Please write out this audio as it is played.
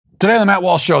Today on the Matt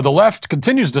Walsh Show, the left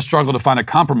continues to struggle to find a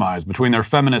compromise between their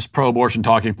feminist pro-abortion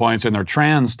talking points and their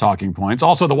trans talking points.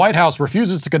 Also, the White House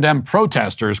refuses to condemn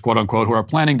protesters, quote unquote, who are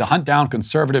planning to hunt down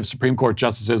conservative Supreme Court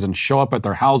justices and show up at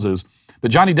their houses. The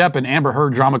Johnny Depp and Amber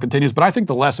Heard drama continues, but I think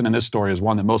the lesson in this story is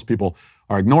one that most people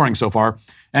are ignoring so far.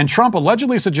 And Trump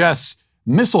allegedly suggests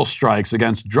missile strikes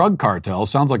against drug cartels.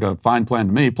 Sounds like a fine plan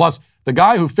to me. Plus, the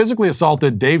guy who physically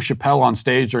assaulted Dave Chappelle on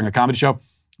stage during a comedy show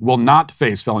will not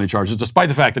face felony charges, despite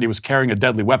the fact that he was carrying a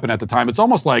deadly weapon at the time. It's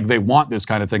almost like they want this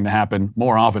kind of thing to happen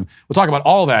more often. We'll talk about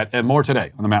all that and more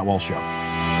today on The Matt Walsh Show.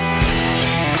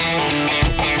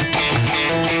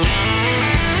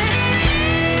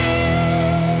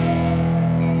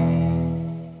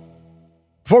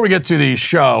 Before we get to the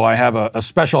show, I have a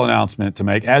special announcement to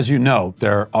make. As you know,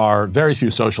 there are very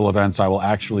few social events I will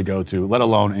actually go to, let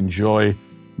alone enjoy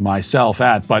myself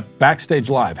at. But Backstage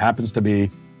Live happens to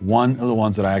be one of the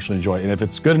ones that I actually enjoy. And if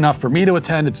it's good enough for me to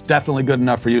attend, it's definitely good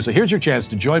enough for you. So here's your chance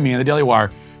to join me in the Daily Wire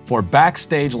for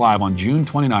Backstage Live on June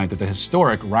 29th at the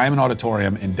historic Ryman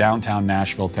Auditorium in downtown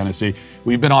Nashville, Tennessee.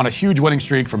 We've been on a huge winning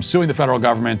streak, from suing the federal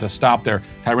government to stop their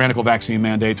tyrannical vaccine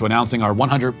mandate to announcing our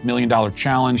 $100 million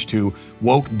challenge to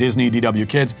woke Disney DW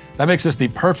kids. That makes this the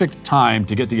perfect time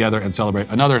to get together and celebrate.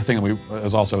 Another thing that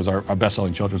is our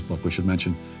best-selling children's book we should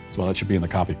mention as well. That should be in the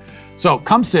copy. So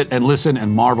come sit and listen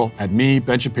and marvel at me,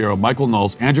 Ben Shapiro, Michael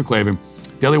Knowles, Andrew Klavan,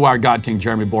 Daily Wire God King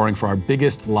Jeremy Boring for our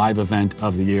biggest live event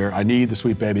of the year. I need the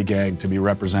Sweet Baby Gang to be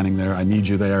representing there. I need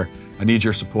you there. I need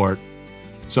your support.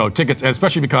 So tickets, and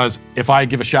especially because if I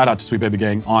give a shout out to Sweet Baby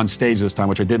Gang on stage this time,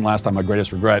 which I didn't last time, my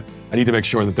greatest regret, I need to make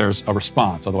sure that there's a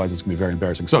response. Otherwise, it's going to be very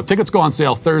embarrassing. So tickets go on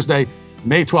sale Thursday,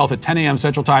 May 12th at 10 a.m.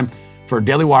 Central Time for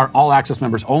Daily Wire All Access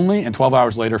members only, and 12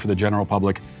 hours later for the general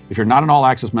public. If you're not an All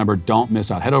Access member, don't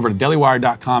miss out. Head over to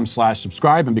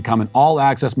dailywire.com/subscribe and become an All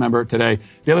Access member today.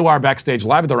 Daily Wire Backstage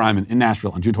Live at the Ryman in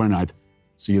Nashville on June 29th.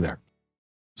 See you there.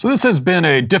 So this has been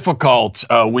a difficult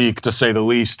week, to say the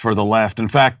least, for the left. In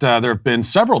fact, there have been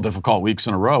several difficult weeks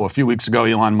in a row. A few weeks ago,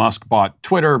 Elon Musk bought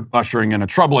Twitter, ushering in a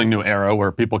troubling new era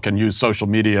where people can use social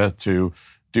media to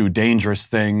do dangerous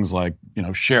things like,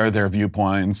 share their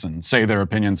viewpoints and say their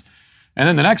opinions. And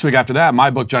then the next week after that, my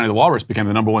book, Johnny the Walrus, became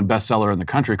the #1 bestseller in the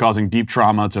country, causing deep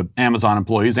trauma to Amazon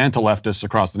employees and to leftists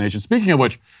across the nation. Speaking of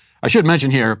which, I should mention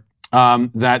here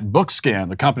that BookScan,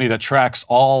 the company that tracks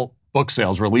all book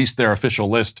sales, released their official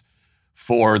list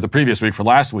for the previous week, for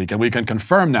last week. And we can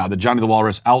confirm now that Johnny the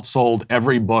Walrus outsold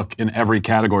every book in every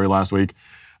category last week.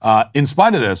 In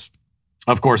spite of this,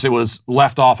 of course, it was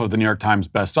left off of the New York Times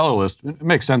bestseller list. It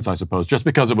makes sense, I suppose, just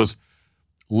because it was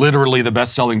literally the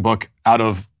best-selling book out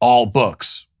of all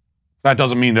books. That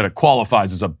doesn't mean that it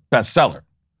qualifies as a bestseller.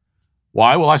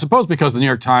 Why? Well, I suppose because the New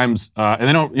York Times, and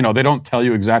they don't tell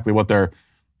you exactly what their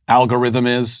algorithm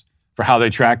is for how they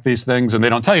track these things, and they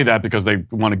don't tell you that because they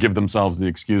want to give themselves the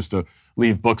excuse to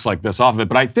leave books like this off of it.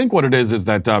 But I think what it is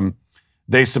that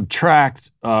they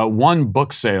subtract one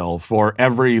book sale for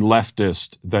every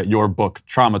leftist that your book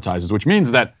traumatizes, which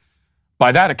means that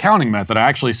by that accounting method, I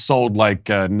actually sold like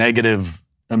negative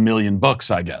 1 million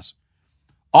books, I guess.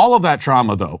 All of that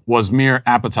trauma, though, was mere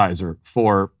appetizer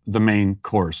for the main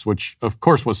course, which, of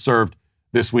course, was served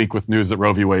this week with news that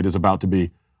Roe v. Wade is about to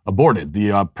be aborted.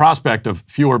 The prospect of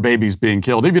fewer babies being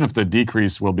killed, even if the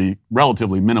decrease will be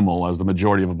relatively minimal, as the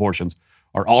majority of abortions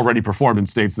are already performed in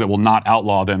states that will not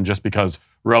outlaw them just because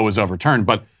Roe is overturned.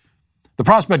 But the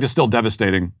prospect is still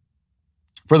devastating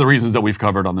for the reasons that we've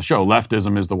covered on the show.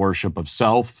 Leftism is the worship of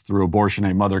self. Through abortion,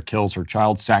 a mother kills her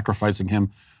child, sacrificing him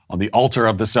on the altar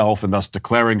of the self and thus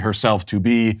declaring herself to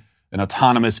be an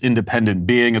autonomous, independent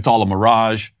being. It's all a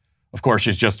mirage. Of course,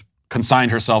 she's just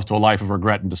consigned herself to a life of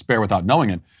regret and despair without knowing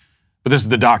it. But this is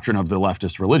the doctrine of the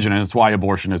leftist religion, and it's why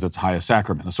abortion is its highest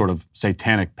sacrament, a sort of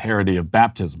satanic parody of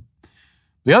baptism.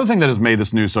 The other thing that has made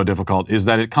this news so difficult is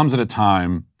that it comes at a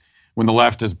time when the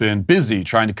left has been busy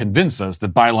trying to convince us that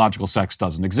biological sex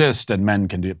doesn't exist and men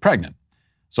can get pregnant.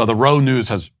 So the Roe news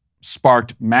has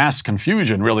sparked mass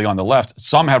confusion, really, on the left.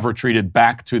 Some have retreated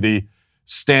back to the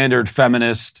standard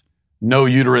feminist, no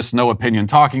uterus, no opinion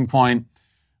talking point,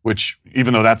 which,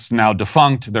 even though that's now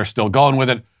defunct, they're still going with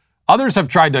it. Others have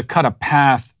tried to cut a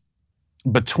path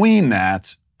between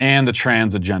that and the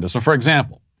trans agenda. So, for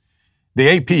example, the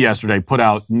AP yesterday put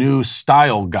out new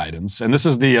style guidance, and this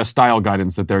is the style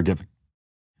guidance that they're giving.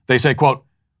 They say, quote,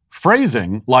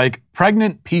 phrasing like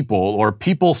pregnant people or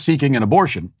people seeking an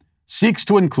abortion seeks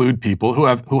to include people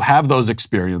who have those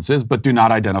experiences but do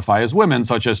not identify as women,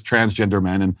 such as transgender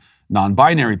men and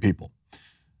non-binary people.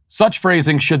 Such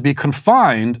phrasing should be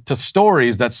confined to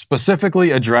stories that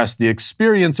specifically address the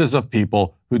experiences of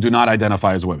people who do not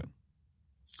identify as women.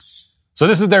 So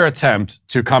this is their attempt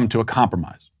to come to a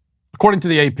compromise. According to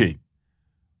the AP,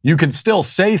 you can still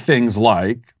say things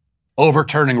like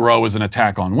overturning Roe is an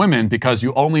attack on women because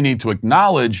you only need to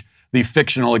acknowledge the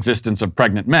fictional existence of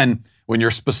pregnant men when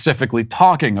you're specifically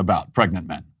talking about pregnant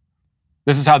men.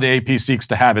 This is how the AP seeks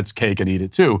to have its cake and eat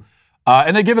it too.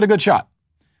 And they give it a good shot.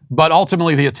 But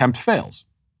ultimately, the attempt fails.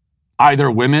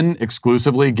 Either women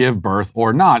exclusively give birth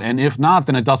or not. And if not,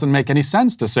 then it doesn't make any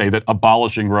sense to say that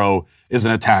abolishing Roe is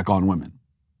an attack on women.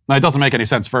 Now, it doesn't make any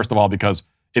sense, first of all, because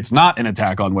it's not an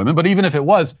attack on women. But even if it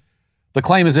was, the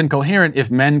claim is incoherent if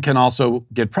men can also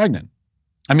get pregnant.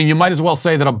 I mean, you might as well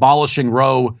say that abolishing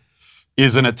Roe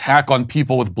is an attack on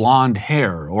people with blonde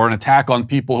hair or an attack on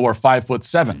people who are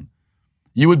 5'7".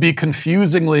 You would be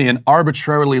confusingly and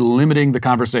arbitrarily limiting the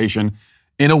conversation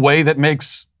in a way that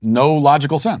makes no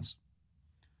logical sense.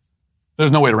 There's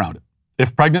no way around it.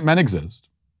 If pregnant men exist,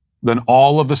 then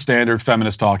all of the standard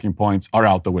feminist talking points are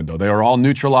out the window. They are all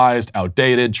neutralized,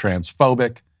 outdated,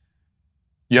 transphobic.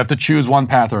 You have to choose one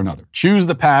path or another. Choose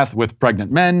the path with pregnant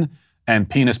men and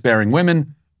penis-bearing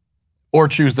women, or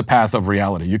choose the path of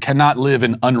reality. You cannot live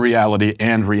in unreality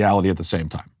and reality at the same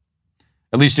time.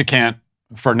 At least you can't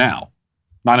for now.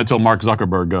 Not until Mark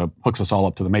Zuckerberg hooks us all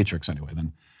up to the Matrix anyway.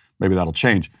 Then maybe that'll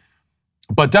change.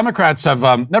 But Democrats have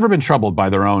never been troubled by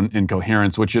their own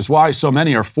incoherence, which is why so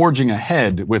many are forging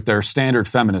ahead with their standard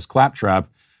feminist claptrap.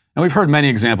 And we've heard many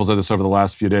examples of this over the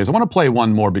last few days. I want to play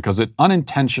one more because it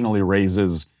unintentionally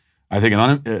raises, I think,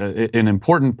 an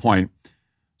important point.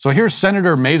 So here's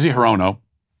Senator Mazie Hirono,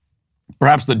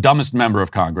 perhaps the dumbest member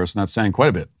of Congress, and that's saying quite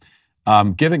a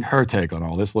bit, giving her take on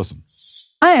all this. Listen.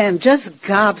 I am just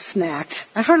gobsmacked.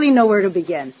 I hardly know where to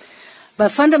begin.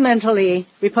 But fundamentally,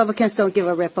 Republicans don't give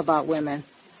a rip about women.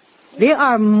 They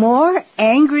are more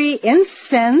angry,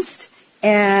 incensed,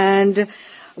 and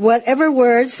whatever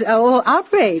words,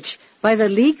 outraged by the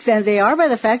leak than they are by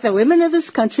the fact that women in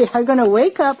this country are going to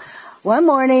wake up one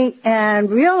morning and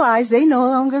realize they no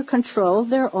longer control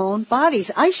their own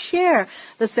bodies. I share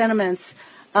the sentiments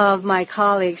of my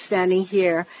colleagues standing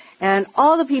here and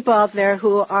all the people out there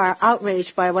who are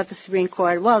outraged by what the Supreme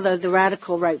Court, well, the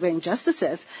radical right-wing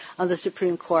justices of the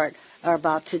Supreme Court are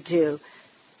about to do.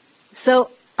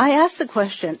 So I ask the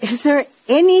question, is there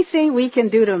anything we can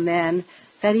do to men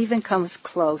that even comes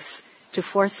close to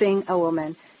forcing a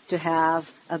woman to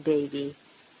have a baby?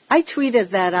 I tweeted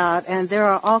that out, and there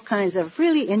are all kinds of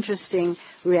really interesting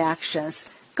reactions.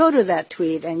 Go to that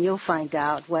tweet, and you'll find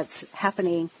out what's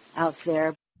happening out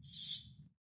there.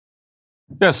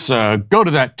 Yes, go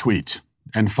to that tweet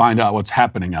and find out what's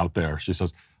happening out there, she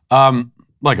says.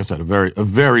 Like I said, a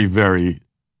very, very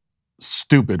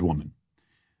stupid woman.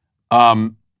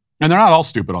 And they're not all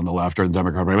stupid on the left or the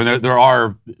Democrat Party. I mean, there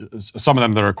are some of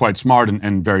them that are quite smart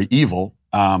and very evil.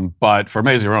 But for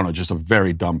Mazie Hirono, just a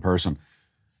very dumb person.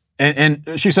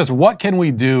 And she says, what can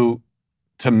we do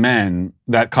to men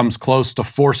that comes close to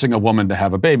forcing a woman to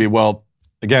have a baby? Well,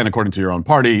 again, according to your own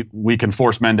party, we can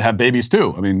force men to have babies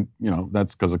too. I mean,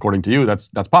 that's because according to you, that's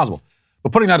possible.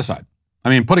 But putting that aside,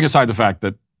 putting aside the fact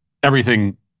that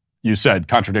everything you said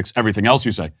contradicts everything else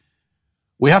you say,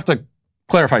 we have to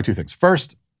clarify two things.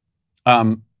 First,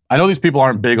 I know these people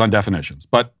aren't big on definitions,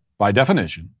 but by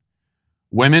definition,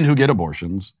 women who get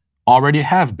abortions already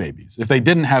have babies. If they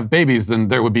didn't have babies, then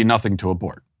there would be nothing to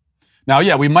abort. Now,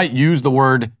 yeah, we might use the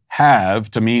word have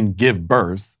to mean give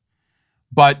birth,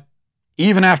 but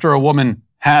even after a woman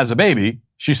has a baby,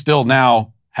 she still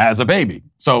now has a baby.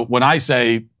 So when I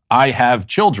say I have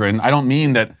children, I don't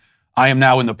mean that I am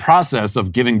now in the process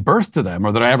of giving birth to them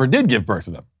or that I ever did give birth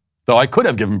to them, though I could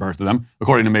have given birth to them,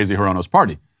 according to Mazie Hirono's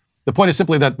party. The point is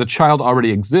simply that the child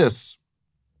already exists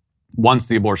once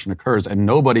the abortion occurs, and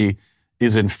nobody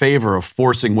is in favor of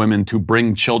forcing women to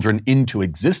bring children into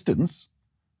existence.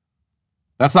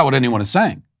 That's not what anyone is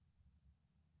saying.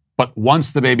 But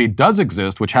once the baby does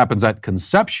exist, which happens at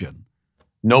conception,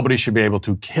 nobody should be able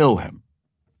to kill him.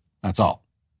 That's all.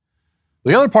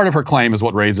 The other part of her claim is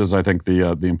what raises, I think,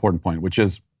 the important point, which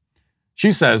is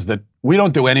she says that we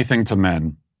don't do anything to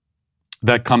men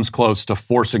that comes close to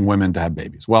forcing women to have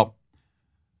babies. Well,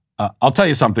 I'll tell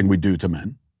you something we do to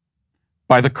men.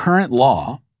 By the current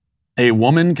law, a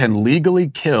woman can legally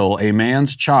kill a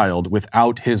man's child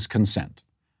without his consent.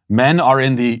 Men are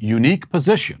in the unique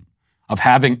position of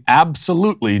having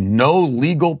absolutely no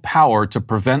legal power to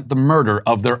prevent the murder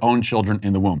of their own children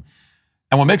in the womb.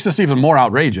 And what makes this even more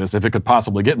outrageous, if it could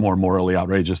possibly get more morally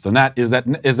outrageous than that, is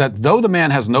that though the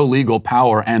man has no legal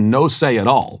power and no say at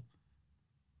all,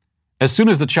 as soon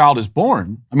as the child is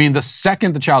born, the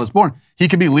second the child is born, he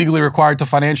can be legally required to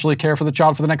financially care for the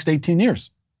child for the next 18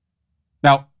 years.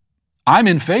 Now, I'm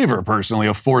in favor, personally,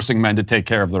 of forcing men to take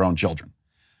care of their own children.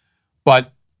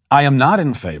 But I am not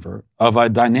in favor of a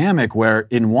dynamic where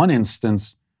in one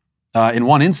instant,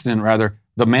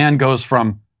 the man goes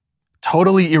from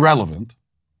totally irrelevant,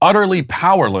 utterly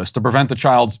powerless to prevent the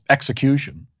child's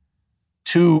execution,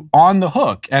 to on the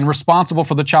hook and responsible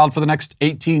for the child for the next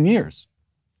 18 years.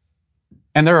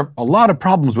 And there are a lot of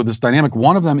problems with this dynamic.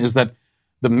 One of them is that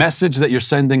the message that you're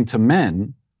sending to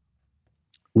men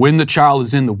when the child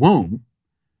is in the womb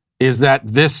is that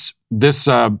this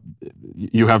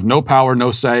you have no power,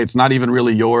 no say. It's not even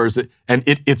really yours, and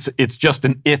it's just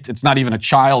an it. It's not even a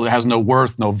child. It has no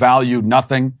worth, no value,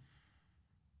 nothing.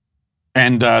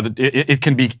 And it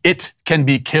can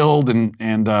be killed,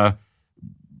 and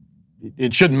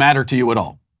it shouldn't matter to you at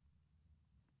all.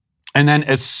 And then,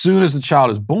 as soon as the child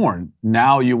is born,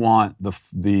 now you want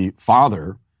the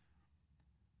father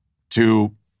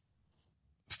to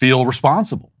feel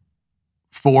responsible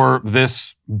for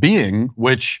this being,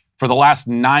 which for the last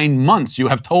 9 months you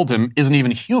have told him isn't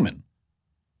even human.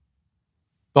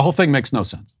 The whole thing makes no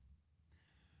sense.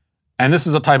 And this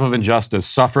is a type of injustice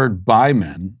suffered by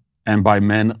men and by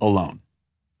men alone.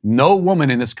 No woman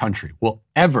in this country will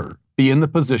ever be in the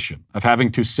position of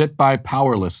having to sit by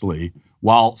powerlessly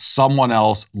while someone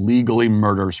else legally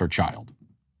murders her child.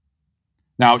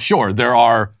 Now, sure, there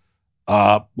are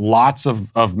lots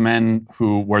of men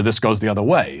where this goes the other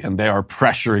way, and they are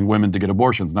pressuring women to get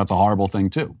abortions, and that's a horrible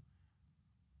thing too.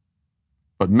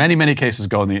 But many, many cases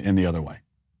go in the other way.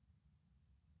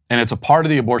 And it's a part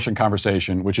of the abortion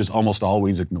conversation which is almost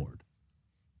always ignored.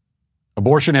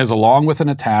 Abortion is, along with an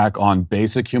attack on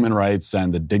basic human rights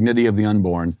and the dignity of the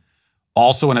unborn,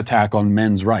 also an attack on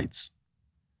men's rights.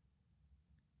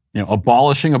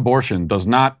 Abolishing abortion does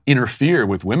not interfere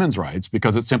with women's rights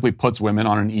because it simply puts women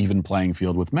on an even playing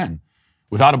field with men.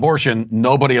 Without abortion,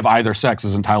 nobody of either sex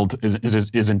is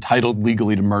entitled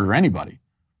legally to murder anybody.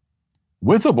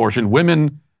 With abortion,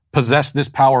 women possess this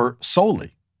power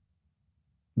solely.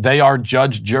 They are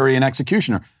judge, jury, and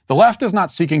executioner. The left is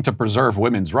not seeking to preserve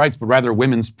women's rights, but rather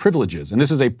women's privileges. And this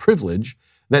is a privilege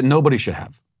that nobody should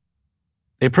have.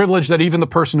 A privilege that even the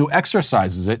person who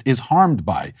exercises it is harmed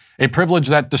by. A privilege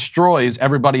that destroys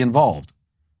everybody involved.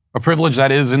 A privilege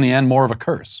that is, in the end, more of a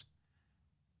curse.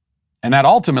 And that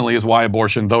ultimately is why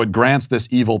abortion, though it grants this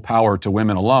evil power to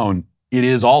women alone, it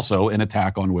is also an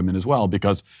attack on women as well,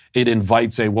 because it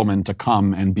invites a woman to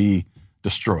come and be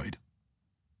destroyed.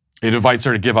 It invites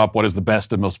her to give up what is the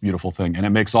best and most beautiful thing, and it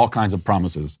makes all kinds of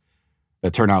promises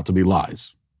that turn out to be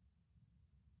lies.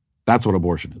 That's what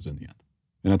abortion is in the end,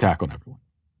 an attack on everyone.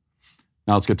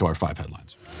 Now let's get to our 5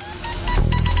 headlines.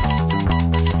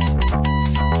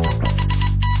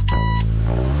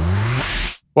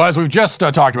 Well, as we've just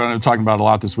talked about, and I'm talking about a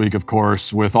lot this week, of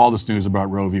course, with all this news about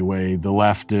Roe v. Wade, the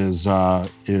left is I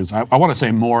want to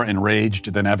say more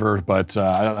enraged than ever, but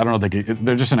I don't know,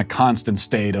 they're just in a constant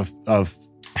state of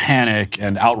panic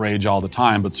and outrage all the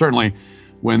time. But certainly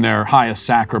when their highest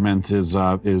sacrament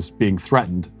is being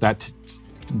threatened, that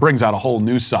brings out a whole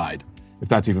new side, if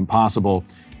that's even possible.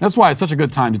 That's why it's such a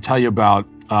good time to tell you about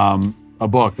a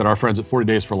book that our friends at 40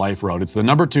 Days for Life wrote. It's the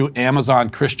 #2 Amazon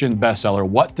Christian bestseller,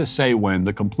 What to Say When,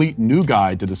 the complete new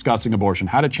guide to discussing abortion,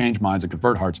 how to change minds and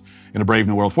convert hearts in a brave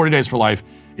new world. 40 Days for Life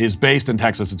is based in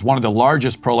Texas. It's one of the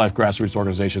largest pro-life grassroots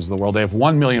organizations in the world. They have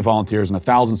 1 million volunteers in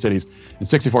 1,000 cities in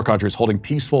 64 countries holding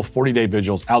peaceful 40-day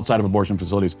vigils outside of abortion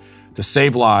facilities to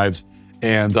save lives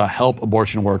and help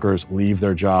abortion workers leave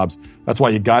their jobs. That's why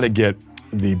you got to get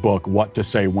the book, What to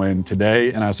Say When,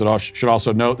 today. And I should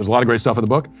also note, there's a lot of great stuff in the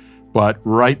book, but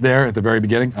right there at the very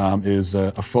beginning is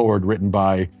a foreword written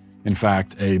by, in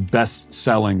fact, a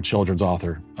best-selling children's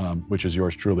author, which is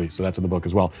yours truly. So that's in the book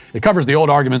as well. It covers the old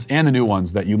arguments and the new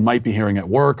ones that you might be hearing at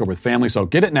work or with family. So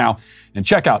get it now and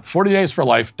check out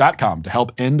 40daysforlife.com to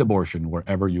help end abortion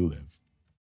wherever you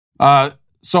live.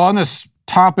 So on this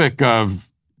topic of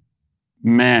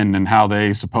men and how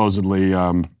they supposedly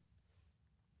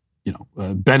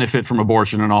benefit from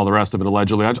abortion and all the rest of it,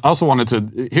 allegedly. I also wanted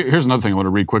to, here's another thing I want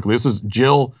to read quickly. This is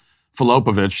Jill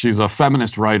Filopovich. She's a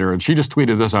feminist writer, and she just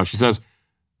tweeted this out. She says,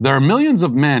 there are millions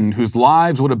of men whose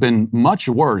lives would have been much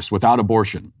worse without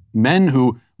abortion. Men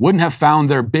who wouldn't have found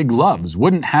their big loves,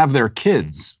 wouldn't have their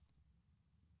kids.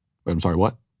 Wait, I'm sorry,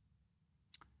 what?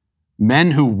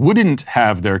 Men who wouldn't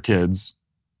have their kids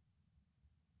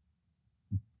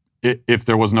if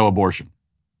there was no abortion.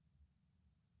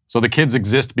 So the kids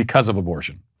exist because of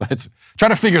abortion. Try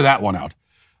to figure that one out.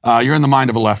 You're in the mind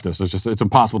of a leftist. It's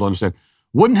impossible to understand.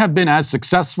 Wouldn't have been as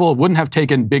successful, wouldn't have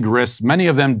taken big risks. Many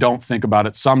of them don't think about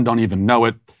it. Some don't even know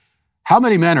it. How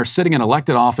many men are sitting in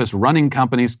elected office, running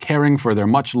companies, caring for their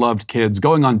much-loved kids,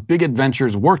 going on big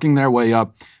adventures, working their way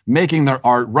up, making their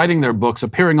art, writing their books,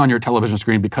 appearing on your television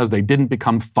screen because they didn't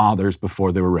become fathers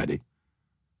before they were ready?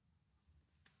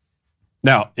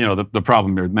 Now, the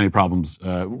problem, there are many problems.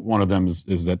 One of them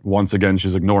is that, once again,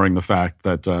 she's ignoring the fact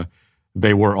that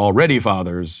they were already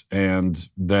fathers, and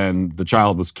then the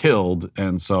child was killed,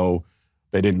 and so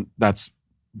they didn't.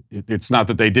 It's not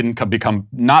that they didn't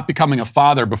not becoming a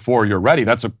father before you're ready.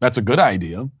 That's a good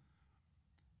idea.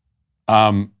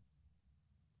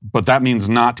 But that means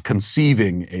not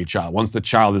conceiving a child. Once the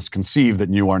child is conceived,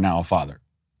 then you are now a father.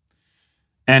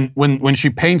 And when she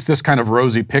paints this kind of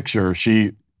rosy picture,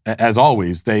 she, as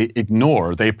always, they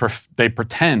ignore, they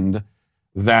pretend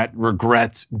that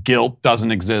regret, guilt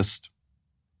doesn't exist.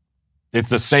 It's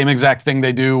the same exact thing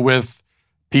they do with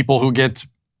people who get,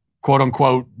 quote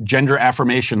unquote, gender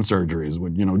affirmation surgeries,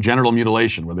 with, genital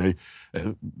mutilation, where they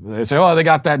say, oh, they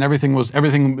got that and everything was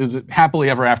happily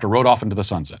ever after, rode off into the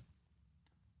sunset.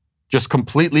 Just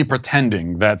completely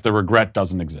pretending that the regret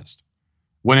doesn't exist.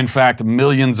 When in fact,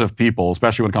 millions of people,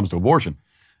 especially when it comes to abortion,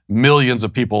 millions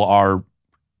of people are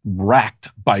racked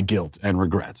by guilt and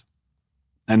regret.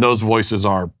 And those voices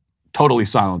are totally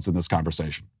silenced in this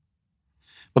conversation.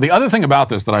 But the other thing about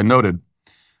this that I noted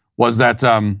was that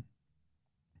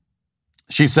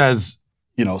she says,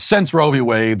 since Roe v.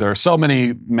 Wade, there are so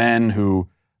many men who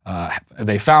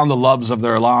they found the loves of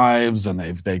their lives, and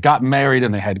they got married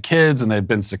and they had kids and they've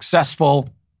been successful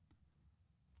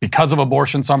because of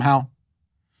abortion somehow.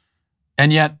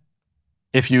 And yet,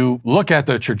 if you look at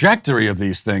the trajectory of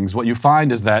these things, what you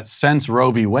find is that since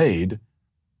Roe v. Wade,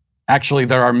 actually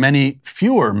there are many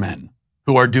fewer men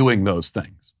who are doing those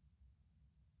things.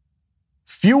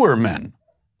 Fewer men,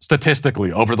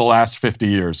 statistically, over the last 50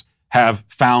 years, have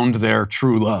found their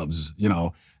true loves,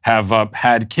 have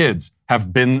had kids,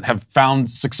 have found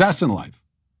success in life.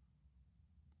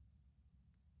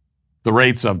 The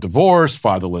rates of divorce,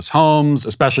 fatherless homes,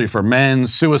 especially for men,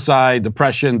 suicide,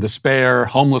 depression, despair,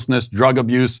 homelessness, drug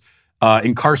abuse,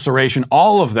 incarceration,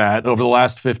 all of that over the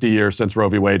last 50 years since Roe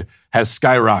v. Wade has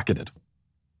skyrocketed.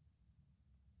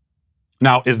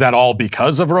 Now, is that all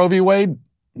because of Roe v. Wade?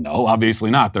 No, obviously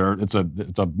not. It's a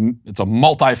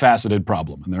multifaceted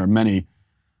problem, and there are many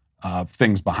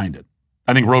things behind it.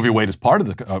 I think Roe v. Wade is part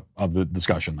of the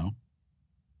discussion, though.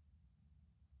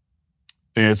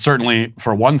 It certainly,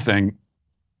 for one thing,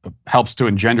 helps to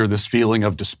engender this feeling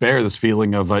of despair, this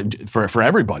feeling of for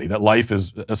everybody that life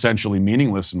is essentially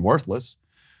meaningless and worthless.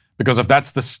 Because if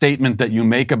that's the statement that you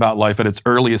make about life at its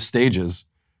earliest stages,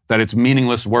 that it's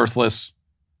meaningless, worthless,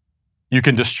 you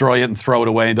can destroy it and throw it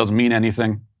away, it doesn't mean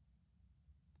anything,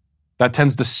 that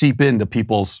tends to seep into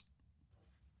people's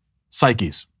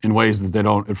psyches in ways that they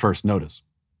don't at first notice.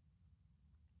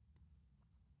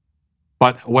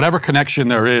 But whatever connection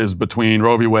there is between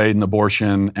Roe v. Wade and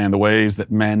abortion and the ways that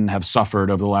men have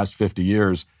suffered over the last 50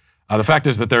 years, the fact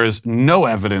is that there is no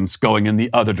evidence going in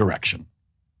the other direction,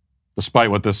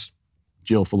 despite what this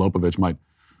Jill Filipovich might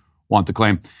want to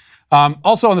claim.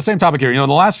 Also, on the same topic here, in the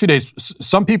last few days,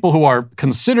 some people who are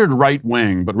considered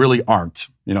right-wing but really aren't.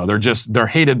 They're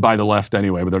hated by the left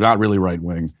anyway, but they're not really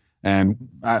right-wing. And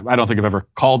I don't think have ever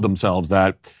called themselves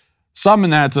that.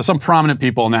 Some prominent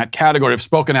people in that category have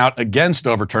spoken out against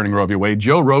overturning Roe v. Wade.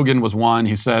 Joe Rogan was one.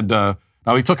 He said,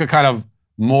 he took a kind of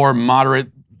more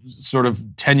moderate, sort of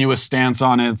tenuous stance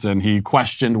on it, and he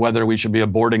questioned whether we should be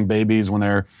aborting babies when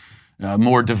they're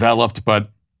more developed, but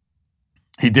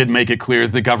he did make it clear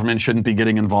that the government shouldn't be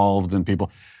getting involved in people.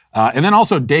 And then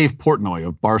also Dave Portnoy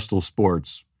of Barstool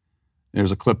Sports.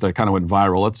 There's a clip that kind of went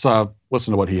viral. Let's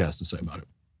listen to what he has to say about it.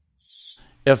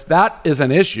 If that is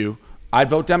an issue, I'd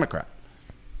vote Democrat.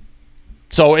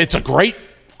 So it's a great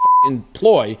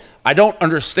ploy. I don't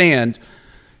understand,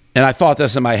 and I thought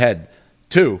this in my head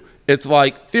too. It's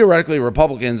like theoretically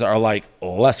Republicans are like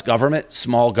less government,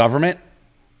 small government.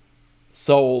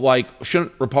 So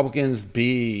shouldn't Republicans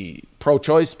be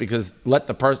pro-choice because let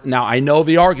the person... Now, I know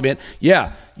the argument.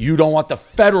 Yeah, you don't want the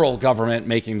federal government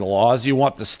making the laws. You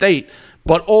want the state.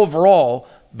 But overall,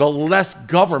 the less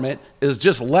government is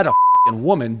just let a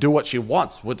woman do what she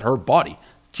wants with her body.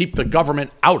 Keep the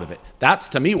government out of it. That's,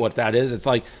 to me, what that is. It's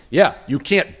like, yeah, you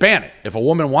can't ban it. If a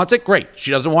woman wants it, great.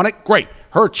 She doesn't want it, great.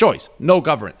 Her choice. No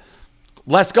government.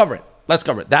 Less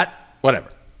government. That, whatever.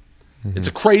 Mm-hmm. It's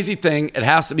a crazy thing. It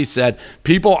has to be said.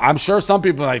 People, I'm sure some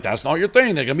people are like, that's not your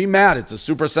thing. They're going to be mad. It's a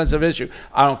super sensitive issue.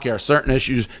 I don't care. Certain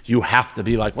issues, you have to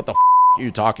be like, what the are you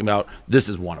talking about? This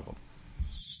is one of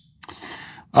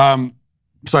them.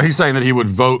 So he's saying that he would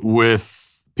vote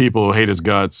with people who hate his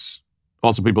guts,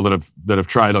 also people that have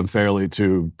tried unfairly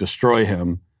to destroy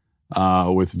him.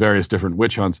 with various different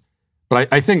witch hunts. But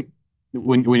I think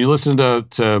when you listen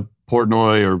to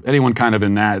Portnoy or anyone kind of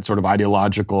in that sort of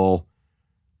ideological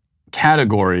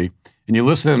category, and you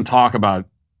listen to them talk about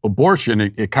abortion,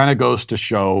 it kind of goes to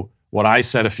show what I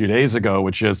said a few days ago,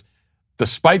 which is,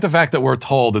 despite the fact that we're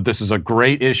told that this is a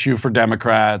great issue for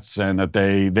Democrats and that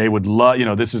they would love,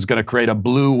 this is going to create a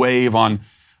blue wave on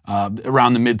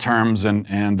around the midterms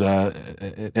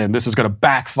and this is going to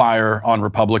backfire on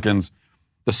Republicans.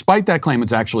 Despite that claim,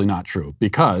 it's actually not true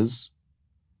because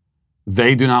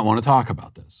they do not want to talk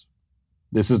about this.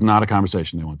 This is not a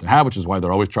conversation they want to have, which is why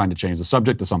they're always trying to change the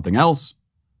subject to something else.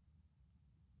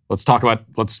 Let's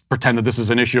pretend that this is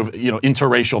an issue of,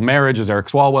 interracial marriage, as Eric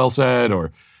Swalwell said,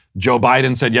 or Joe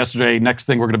Biden said yesterday, next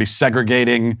thing we're going to be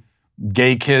segregating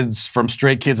gay kids from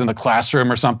straight kids in the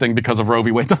classroom or something because of Roe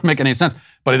v. Wade. It doesn't make any sense.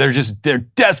 But they're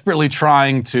desperately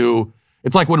trying to,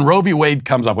 it's like when Roe v. Wade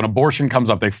comes up, when abortion comes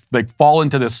up, they fall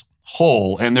into this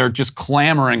hole and they're just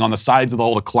clamoring on the sides of the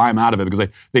hole to climb out of it because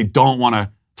they don't want to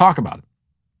talk about it.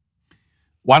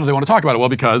 Why don't they want to talk about it? Well,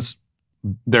 because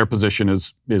their position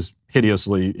is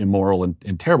hideously immoral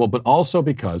and terrible, but also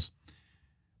because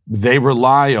they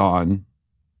rely on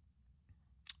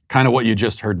kind of what you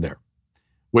just heard there,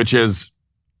 which is,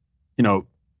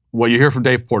 what you hear from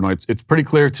Dave Portnoy. It's pretty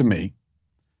clear to me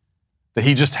that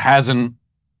he just hasn't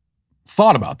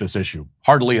thought about this issue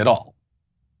hardly at all.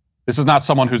 This is not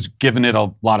someone who's given it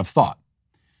a lot of thought.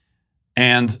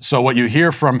 And so what you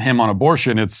hear from him on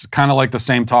abortion, it's kind of like the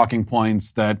same talking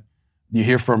points that you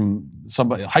hear from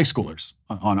high schoolers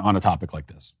on a topic like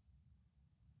this.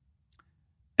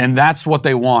 And that's what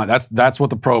they want. That's what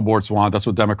the pro-aborts want. That's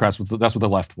what Democrats, that's what the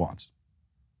left wants.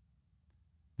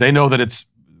 They know that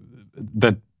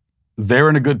that they're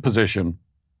in a good position,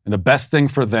 and the best thing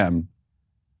for them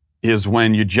is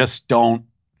when you just don't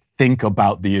think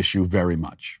about the issue very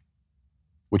much,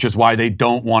 which is why they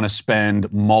don't want to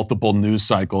spend multiple news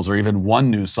cycles or even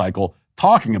one news cycle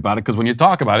talking about it, because when you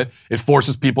talk about it, it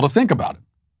forces people to think about it.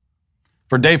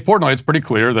 For Dave Portnoy, it's pretty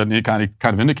clear that he kind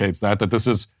of indicates that this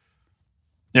is,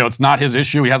 it's not his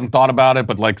issue. He hasn't thought about it,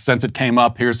 but since it came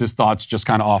up, here's his thoughts just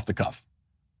kind of off the cuff.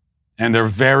 And they are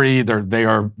very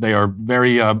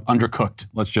undercooked,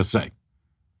 let's just say.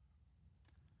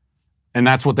 And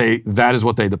that is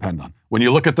what they depend on. When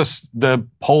you look at the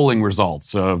polling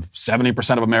results of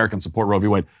 70% of Americans support Roe v.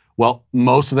 Wade, well,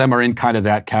 most of them are in kind of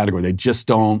that category. They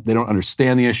don't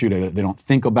understand the issue. They don't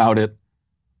think about it.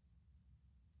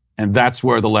 And that's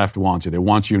where the left wants you. They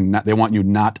want you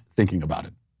not thinking about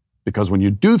it. Because when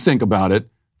you do think about it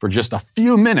for just a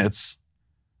few minutes,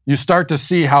 you start to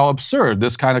see how absurd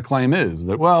this kind of claim is.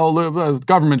 That, the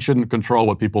government shouldn't control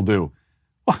what people do.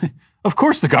 Well, of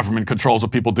course the government controls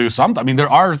what people do. There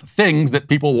are things that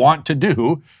people want to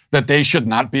do that they should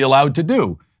not be allowed to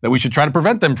do, that we should try to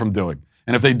prevent them from doing.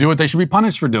 And if they do it, they should be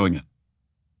punished for doing it.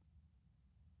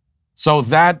 So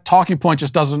that talking point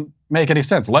just doesn't make any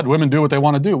sense. Let women do what they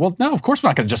want to do. Well, no, of course we're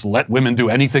not going to just let women do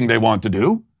anything they want to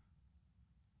do.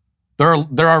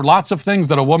 There are lots of things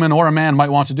that a woman or a man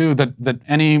might want to do that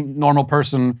any normal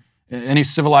person, any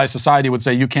civilized society would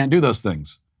say, you can't do those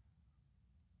things.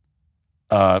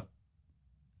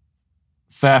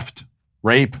 Theft,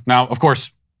 rape. Now, of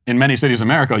course, in many cities in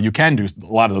America, you can do a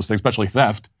lot of those things, especially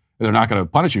theft. They're not going to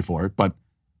punish you for it. But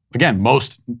again,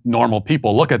 most normal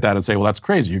people look at that and say, well, that's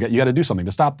crazy. You got to do something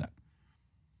to stop that.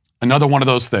 Another one of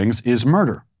those things is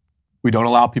murder. We don't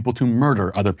allow people to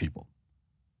murder other people.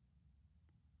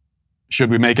 Should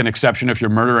we make an exception if you're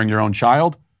murdering your own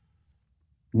child?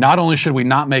 Not only should we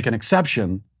not make an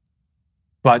exception,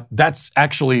 but that's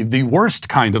actually the worst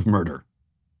kind of murder.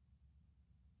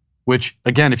 Which,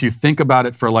 again, if you think about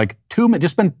it for 2 minutes,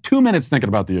 just spend 2 minutes thinking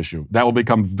about the issue, that will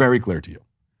become very clear to you.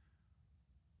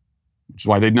 Which is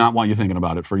why they do not want you thinking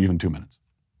about it for even 2 minutes.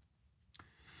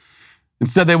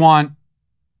 Instead, they want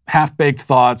half-baked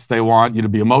thoughts, they want you to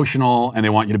be emotional, and they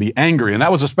want you to be angry. And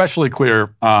that was especially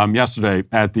clear yesterday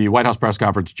at the White House press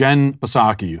conference. Jen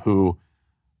Psaki, who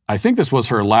I think this was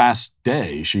her last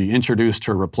day, she introduced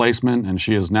her replacement, and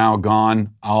she has now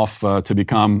gone off to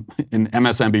become an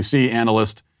MSNBC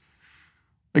analyst.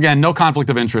 Again, no conflict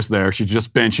of interest there. She's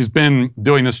been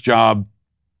doing this job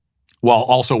while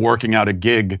also working out a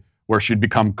gig where she'd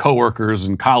become coworkers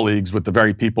and colleagues with the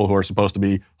very people who are supposed to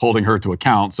be holding her to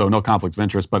account, so no conflict of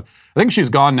interest. But I think she's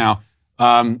gone now.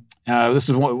 This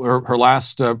is her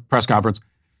last press conference,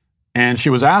 and she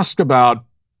was asked about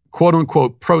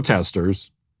quote-unquote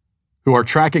protesters who are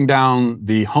tracking down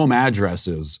the home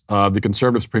addresses of the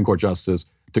conservative Supreme Court justices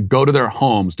to go to their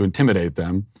homes to intimidate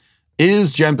them.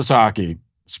 Is Jen Psaki,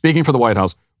 speaking for the White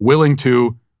House, willing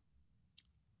to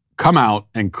come out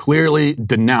and clearly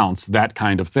denounce that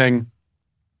kind of thing.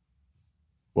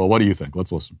 Well, what do you think?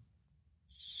 Let's listen.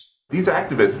 These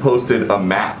activists posted a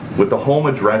map with the home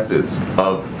addresses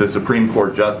of the Supreme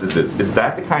Court justices. Is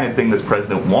that the kind of thing this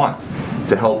president wants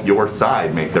to help your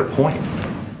side make their point?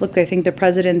 Look, I think the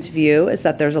president's view is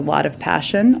that there's a lot of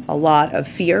passion, a lot of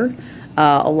fear,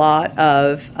 a lot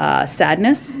of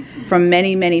sadness from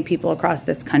many, many people across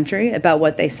this country about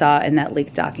what they saw in that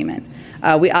leaked document.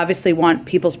 We obviously want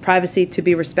people's privacy to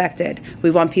be respected.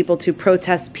 We want people to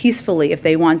protest peacefully if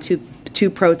they want to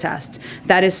protest.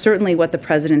 That is certainly what the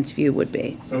president's view would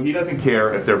be. So he doesn't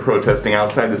care if they're protesting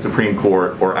outside the Supreme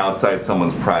Court or outside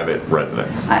someone's private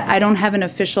residence? I don't have an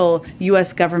official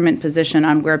U.S. government position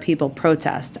on where people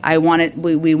protest. We want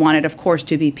it, of course,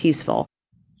 to be peaceful.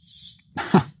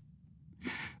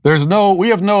 We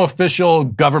have no official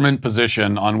government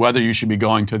position on whether you should be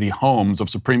going to the homes of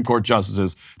Supreme Court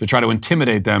justices to try to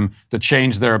intimidate them to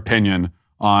change their opinion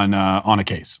on a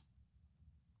case.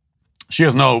 She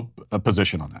has no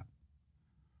position on that.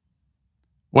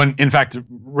 When, in fact,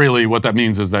 really what that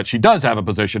means is that she does have a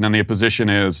position, and the position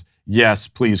is, yes,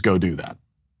 please go do that.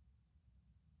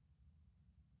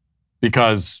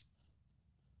 Because,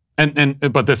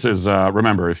 but this is,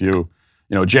 remember,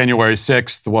 January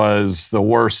 6th was the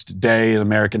worst day in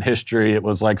American history. It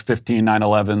was like 15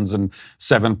 9/11s and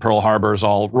 7 Pearl Harbors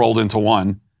all rolled into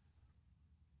one.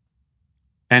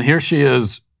 And here she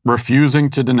is refusing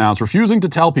to denounce, refusing to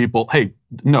tell people, hey,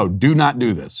 no, do not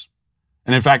do this.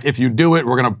 And in fact, if you do it,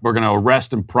 we're gonna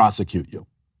arrest and prosecute you.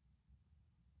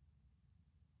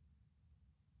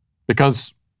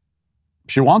 Because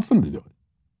she wants them to do it.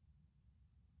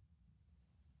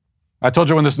 I told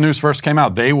you when this news first came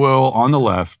out, they will, on the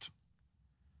left,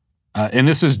 and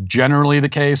this is generally the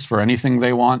case for anything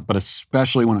they want, but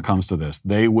especially when it comes to this,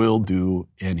 they will do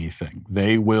anything.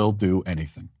 They will do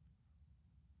anything.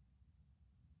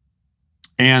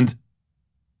 And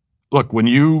look, when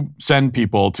you send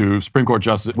people to Supreme Court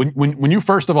justice, when you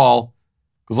first of all,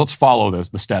 because let's follow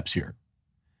the steps here.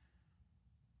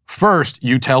 First,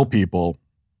 you tell people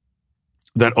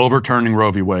that overturning Roe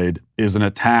v. Wade is an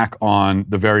attack on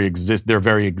their very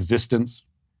existence.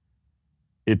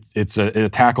 It's an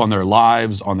attack on their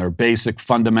lives, on their basic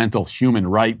fundamental human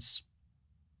rights.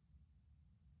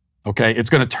 Okay, it's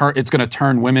going to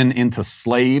turn women into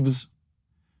slaves.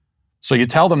 So you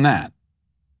tell them that.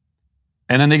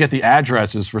 And then they get the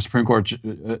addresses for Supreme Court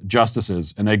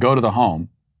justices, and they go to the home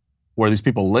where these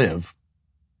people live.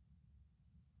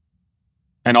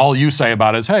 And all you say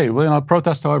about it is, hey,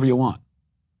 protest however you want.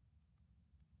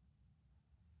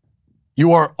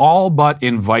 You are all but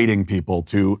inviting people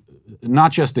to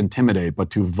not just intimidate, but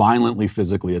to violently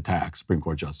physically attack Supreme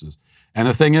Court justices. And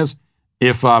the thing is,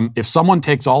 if someone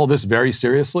takes all of this very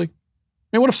seriously,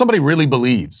 what if somebody really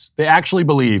believes, they actually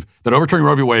believe that overturning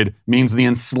Roe v. Wade means the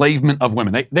enslavement of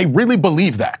women? They really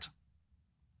believe that.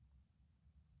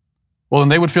 Well, then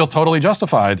they would feel totally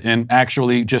justified in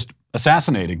actually just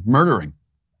assassinating, murdering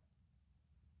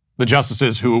the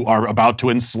justices who are about to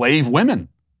enslave women.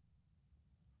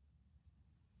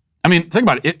 I mean, think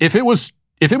about it. If it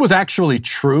was actually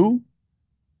true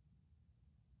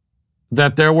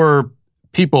that there were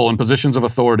people in positions of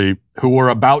authority who were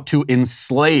about to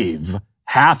enslave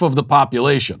half of the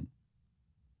population,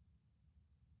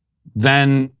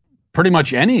 then pretty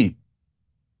much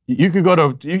you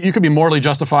could be morally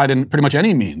justified in pretty much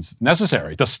any means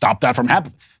necessary to stop that from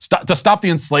happening. To stop the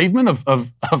enslavement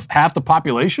of half the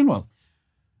population? Well,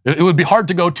 it would be hard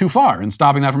to go too far in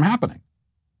stopping that from happening.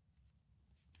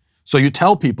 So you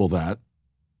tell people that,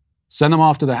 send them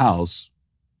off to the house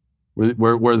where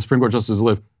the Supreme Court justices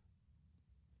live.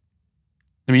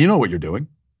 I mean, you know what you're doing.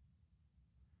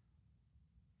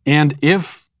 And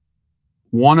if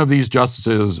one of these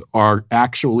justices are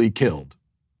actually killed,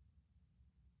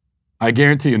 I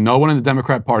guarantee you, no one in the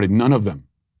Democrat Party, none of them,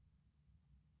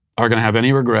 are going to have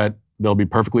any regret. They'll be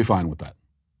perfectly fine with that.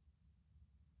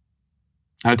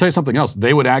 And I'll tell you something else.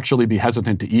 They would actually be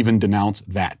hesitant to even denounce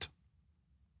that.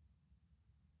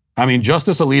 I mean,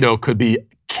 Justice Alito could be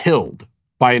killed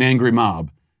by an angry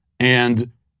mob, and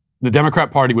the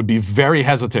Democrat Party would be very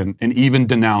hesitant in even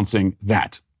denouncing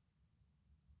that.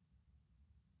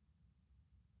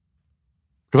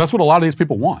 Because that's what a lot of these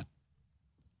people want.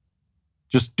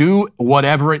 Just do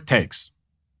whatever it takes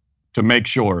to make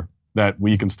sure that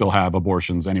we can still have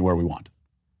abortions anywhere we want.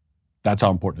 That's how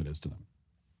important it is to them.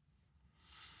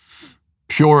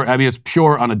 It's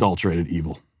pure unadulterated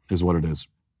evil is what it is.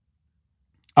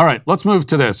 All right, let's move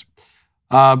to this.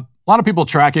 A lot of people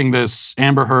tracking this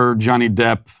Amber Heard, Johnny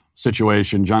Depp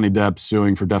situation. Johnny Depp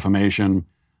suing for defamation.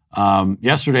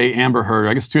 Yesterday, Amber Heard,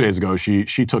 I guess 2 days ago, she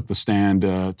took the stand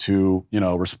to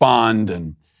respond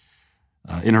and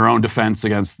in her own defense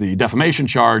against the defamation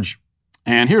charge.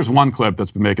 And here's one clip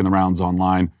that's been making the rounds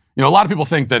online. A lot of people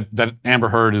think that Amber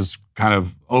Heard is kind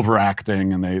of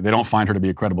overacting and they don't find her to be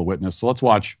a credible witness. So let's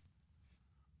watch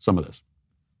some of this.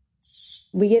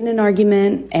 We get in an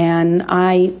argument and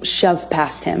I shove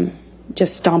past him,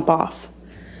 just stomp off.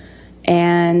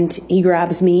 And he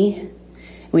grabs me.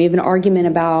 We have an argument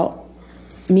about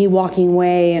me walking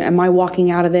away and am I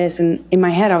walking out of this? And in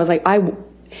my head, I was like, I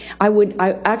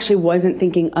actually wasn't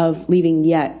thinking of leaving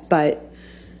yet, but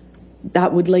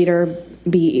that would later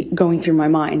be going through my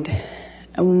mind.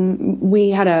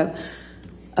 We had a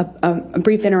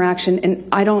brief interaction, and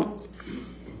I don't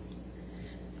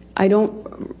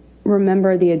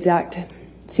remember the exact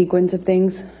sequence of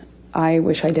things. I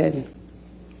wish I did.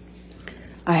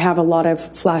 I have a lot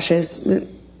of flashes.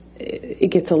 It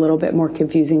gets a little bit more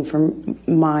confusing from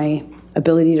my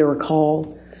ability to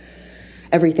recall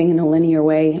everything in a linear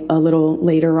way a little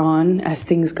later on as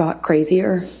things got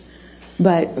crazier.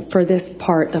 But for this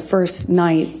part, the first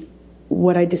night,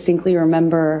 what I distinctly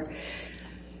remember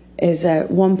is at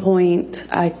one point,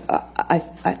 I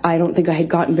don't think I had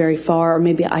gotten very far, or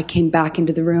maybe I came back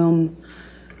into the room,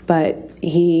 but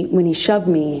when he shoved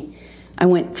me, I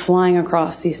went flying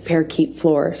across these parakeet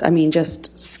floors. I mean,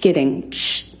 just skidding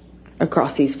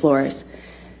across these floors.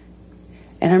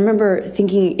 And I remember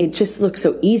thinking it just looked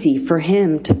so easy for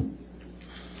him to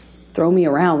throw me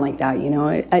around like that,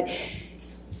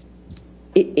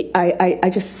 I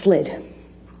just slid,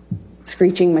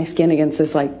 screeching my skin against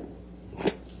this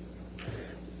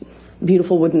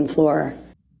beautiful wooden floor.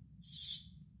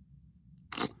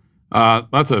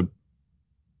 That's a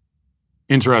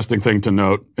interesting thing to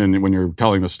note, and when you're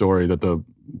telling the story that the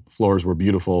floors were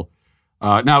beautiful.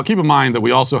 Now, keep in mind that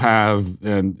we also have,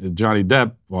 and Johnny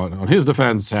Depp, on his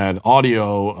defense, had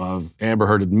audio of Amber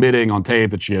Heard admitting on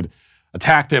tape that she had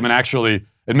attacked him and actually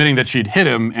admitting that she'd hit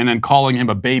him and then calling him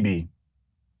a baby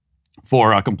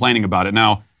for complaining about it.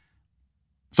 Now,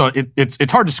 so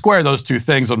it's hard to square those two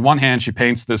things. On one hand, she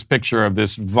paints this picture of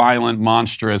this violent,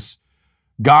 monstrous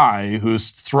guy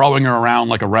who's throwing her around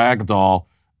like a rag doll.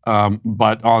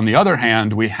 But on the other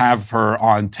hand, we have her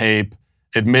on tape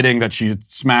admitting that she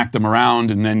smacked him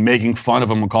around and then making fun of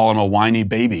him and calling him a whiny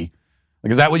baby.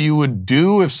 Like, is that what you would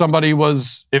do if somebody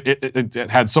it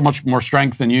had so much more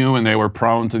strength than you and they were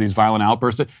prone to these violent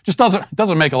outbursts? It just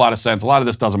doesn't make a lot of sense. A lot of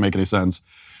this doesn't make any sense.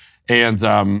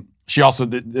 And she also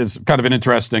is kind of an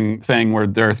interesting thing where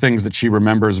there are things that she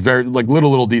remembers very, like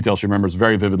little details she remembers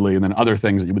very vividly, and then other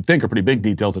things that you would think are pretty big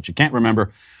details that she can't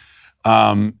remember.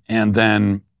 And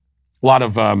then a lot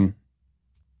of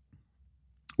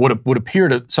would appear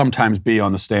to sometimes be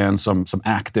on the stand, some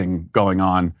acting going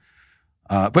on.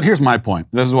 But here's my point.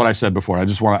 This is what I said before. I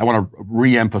want to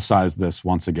re-emphasize this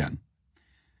once again.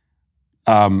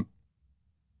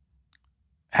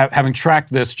 Having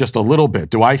tracked this just a little bit,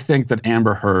 do I think that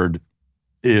Amber Heard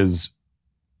is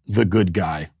the good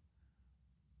guy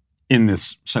in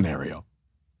this scenario?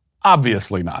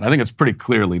 Obviously not. I think it's pretty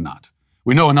clearly not.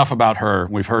 We know enough about her,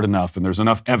 we've heard enough, and there's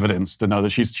enough evidence to know that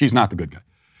she's not the good guy.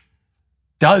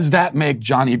 Does that make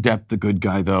Johnny Depp the good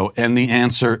guy, though? And the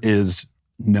answer is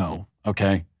no.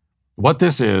 Okay, what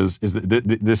this is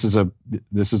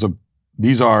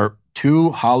these are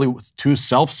two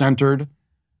self-centered,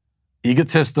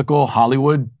 egotistical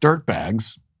Hollywood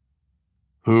dirtbags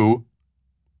who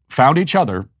found each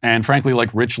other and, frankly,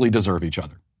 richly deserve each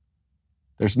other.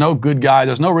 There's no good guy.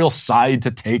 There's no real side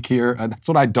to take here. That's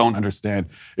what I don't understand,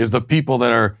 is the people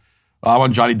that are, I'm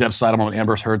on Johnny Depp's side, I'm on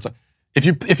Amber Heard's side.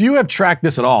 If you have tracked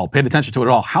this at all, paid attention to it at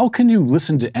all, how can you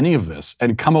listen to any of this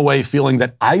and come away feeling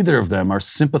that either of them are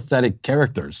sympathetic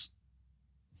characters?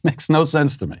 Makes no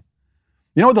sense to me.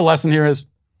 You know what the lesson here is?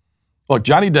 Look,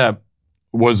 Johnny Depp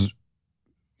was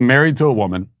married to a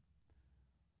woman,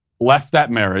 left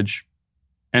that marriage,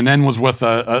 and then was with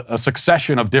a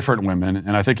succession of different women.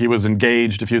 And I think he was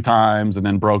engaged a few times and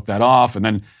then broke that off.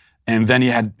 And then he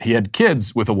had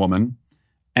kids with a woman,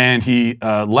 and he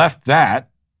left that.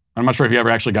 I'm not sure if he ever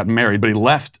actually got married, but he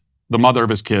left the mother of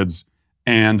his kids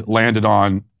and landed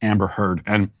on Amber Heard.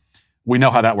 And we know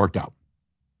how that worked out.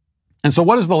 And so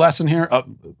what is the lesson here,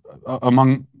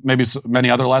 among maybe many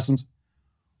other lessons?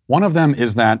 One of them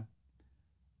is that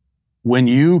when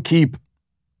you keep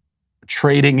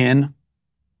trading in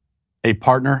a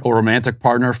partner or romantic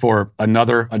partner for a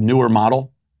newer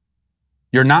model,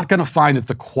 you're not going to find that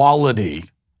the quality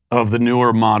of the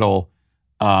newer model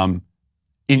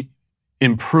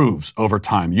improves over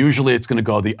time. Usually it's going to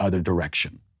go the other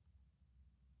direction.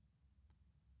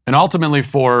 And ultimately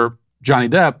for Johnny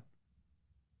Depp,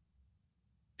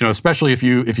 especially if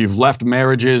you've left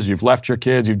marriages, you've left your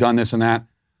kids, you've done this and that.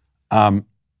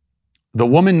 The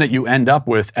woman that you end up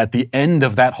with at the end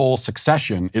of that whole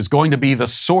succession is going to be the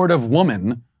sort of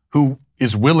woman who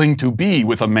is willing to be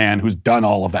with a man who's done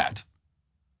all of that.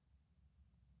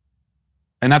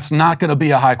 And that's not going to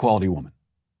be a high quality woman.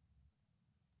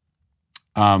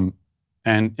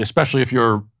 And especially if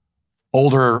you're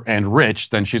older and rich,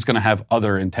 then she's going to have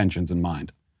other intentions in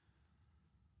mind.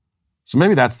 So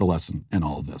maybe that's the lesson in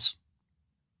all of this.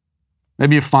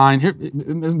 Maybe you find, here,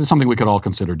 something we could all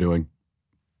consider doing.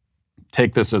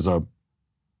 Take this as a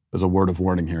word of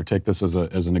warning here. Take this as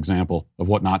an example of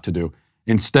what not to do.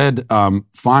 Instead,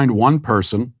 find one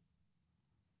person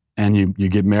and you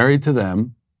get married to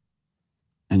them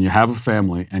and you have a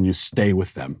family and you stay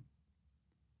with them.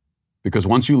 Because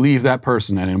once you leave that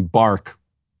person and embark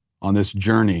on this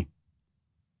journey,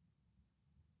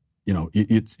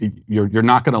 you're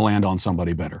not going to land on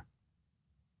somebody better.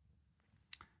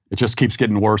 It just keeps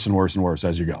getting worse and worse and worse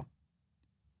as you go.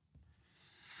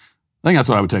 I think that's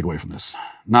what I would take away from this.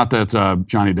 Not that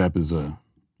Johnny Depp is the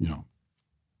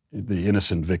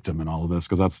innocent victim in all of this,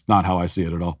 because that's not how I see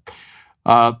it at all.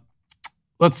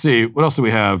 Let's see, what else do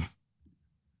we have?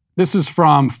 This is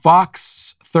from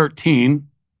Fox 13.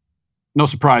 No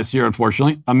surprise here,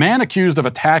 unfortunately. A man accused of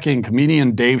attacking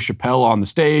comedian Dave Chappelle on the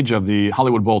stage of the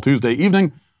Hollywood Bowl Tuesday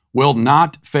evening will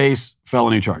not face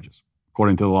felony charges,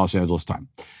 according to the Los Angeles Times.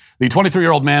 The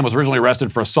 23-year-old man was originally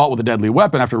arrested for assault with a deadly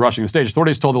weapon after rushing the stage.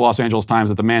 Authorities told the Los Angeles Times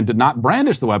that the man did not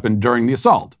brandish the weapon during the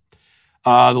assault.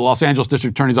 The Los Angeles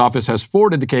District Attorney's Office has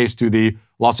forwarded the case to the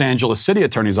Los Angeles City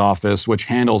Attorney's Office, which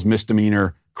handles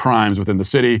misdemeanor crimes within the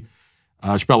city.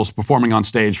 Chappelle was performing on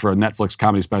stage for a Netflix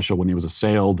comedy special when he was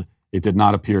assailed. It did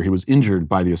not appear he was injured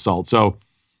by the assault. So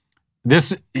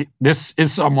this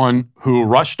is someone who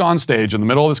rushed on stage in the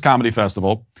middle of this comedy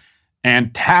festival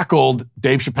and tackled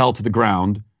Dave Chappelle to the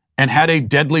ground and had a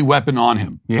deadly weapon on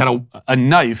him. He had a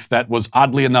knife that was,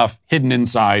 oddly enough, hidden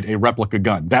inside a replica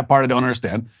gun. That part I don't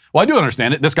understand. Well, I do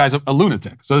understand it. This guy's a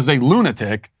lunatic. So this is a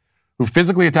lunatic who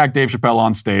physically attacked Dave Chappelle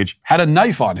on stage, had a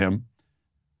knife on him,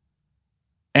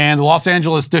 and the Los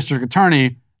Angeles District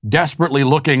Attorney, desperately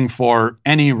looking for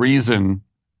any reason,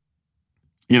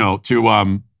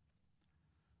 to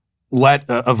let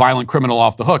a violent criminal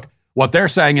off the hook. What they're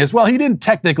saying is, well, he didn't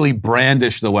technically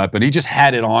brandish the weapon. He just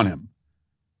had it on him.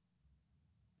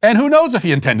 And who knows if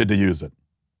he intended to use it?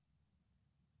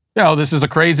 This is a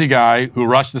crazy guy who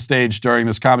rushed the stage during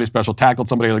this comedy special, tackled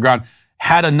somebody on the ground,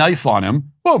 had a knife on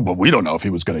him. Well, but we don't know if he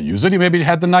was going to use it. He maybe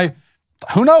had the knife.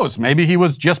 Who knows? Maybe he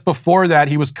was, just before that,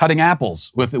 he was cutting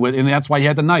apples and that's why he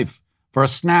had the knife for a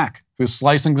snack. He was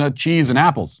slicing the cheese and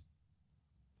apples.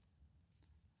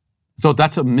 So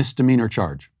that's a misdemeanor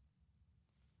charge.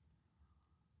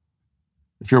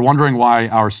 If you're wondering why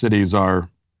our cities are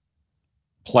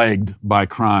plagued by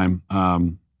crime,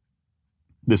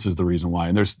 this is the reason why.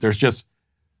 And there's just,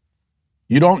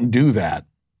 you don't do that.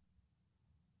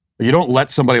 You don't let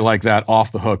somebody like that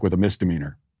off the hook with a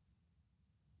misdemeanor.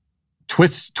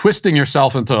 Twisting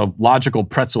yourself into logical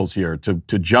pretzels here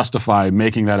to justify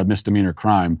making that a misdemeanor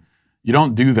crime. You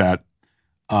don't do that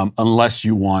unless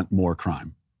you want more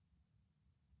crime,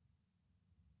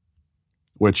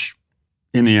 which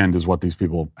in the end is what these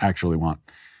people actually want.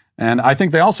 And I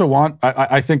think they also want,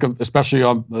 I think especially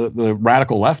on the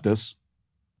radical leftists,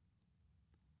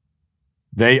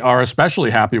 they are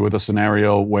especially happy with a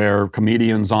scenario where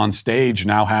comedians on stage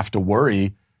now have to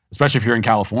worry, especially if you're in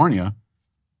California.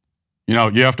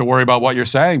 You have to worry about what you're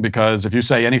saying, because if you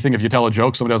say anything, if you tell a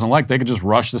joke somebody doesn't like, they could just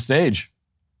rush the stage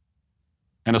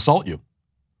and assault you.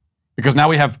 Because now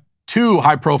we have two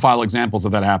high-profile examples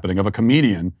of that happening, of a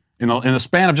comedian in the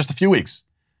span of just a few weeks.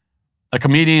 A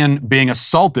comedian being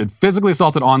assaulted, physically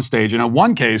assaulted on stage. And in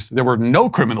one case, there were no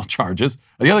criminal charges.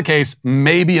 In the other case,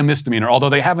 maybe a misdemeanor, although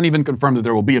they haven't even confirmed that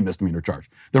there will be a misdemeanor charge.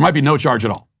 There might be no charge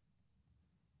at all.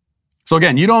 So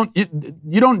again, you don't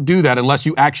do that unless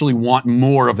you actually want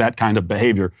more of that kind of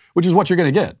behavior, which is what you're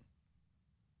going to get.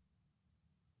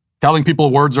 Telling people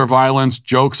words are violence,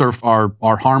 jokes are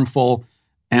harmful,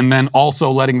 and then also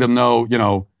letting them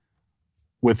know,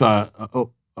 with a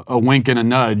wink and a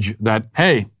nudge that,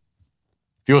 hey,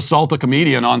 if you assault a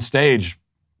comedian on stage,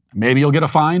 maybe you'll get a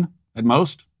fine at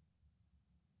most.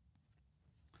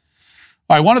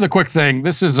 All right, one other quick thing.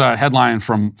 This is a headline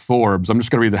from Forbes. I'm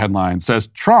just going to read the headline. It says,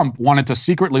 Trump wanted to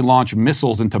secretly launch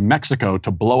missiles into Mexico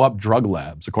to blow up drug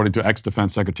labs, according to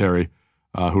ex-defense secretary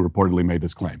who reportedly made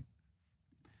this claim.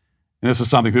 And this is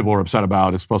something people were upset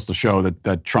about. It's supposed to show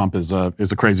that Trump is a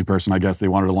crazy person, I guess. They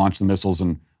wanted to launch the missiles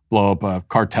and blow up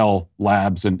cartel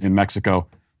labs in Mexico.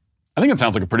 I think it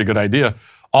sounds like a pretty good idea.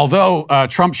 Although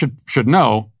Trump should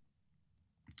know,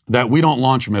 that we don't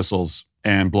launch missiles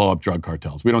and blow up drug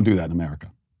cartels. We don't do that in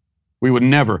America. We would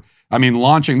never. I mean,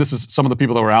 this is some of the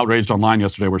people that were outraged online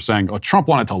yesterday were saying, oh, Trump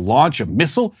wanted to launch a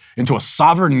missile into a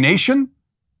sovereign nation?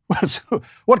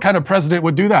 What kind of president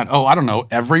would do that? Oh, I don't know.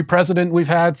 Every president we've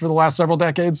had for the last several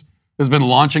decades has been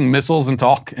launching missiles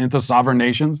into sovereign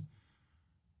nations.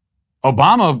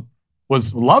 Obama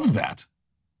loved that.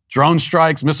 Drone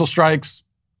strikes, missile strikes.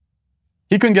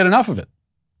 He couldn't get enough of it.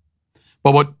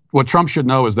 But what Trump should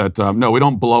know is that, no, we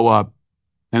don't blow up,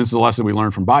 and this is a lesson we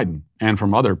learned from Biden and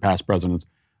from other past presidents,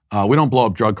 we don't blow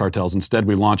up drug cartels. Instead,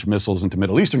 we launch missiles into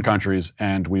Middle Eastern countries,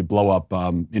 and we blow up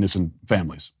innocent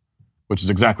families, which is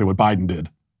exactly what Biden did.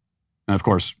 And of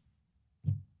course,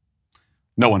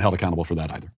 no one held accountable for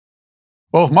that either.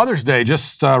 Well, with Mother's Day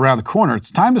just around the corner,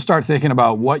 it's time to start thinking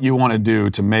about what you want to do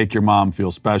to make your mom feel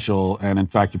special. And in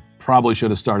fact, you probably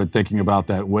should have started thinking about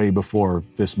that way before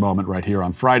this moment right here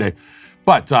on Friday.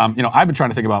 But, I've been trying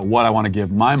to think about what I want to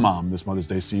give my mom this Mother's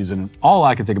Day season. And all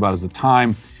I can think about is the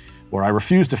time where I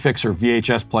refused to fix her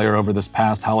VHS player over this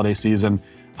past holiday season.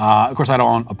 Of course, I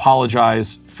don't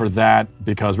apologize for that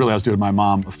because really I was doing my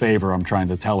mom a favor. I'm trying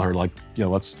to tell her,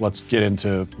 let's get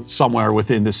into somewhere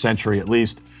within this century at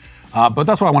least. But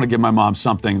that's why I want to give my mom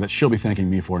something that she'll be thanking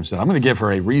me for instead. I'm going to give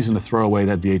her a reason to throw away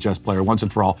that VHS player once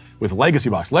and for all with Legacy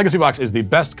Box. Legacy Box is the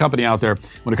best company out there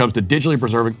when it comes to digitally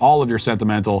preserving all of your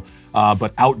sentimental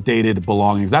but outdated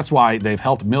belongings. That's why they've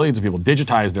helped millions of people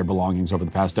digitize their belongings over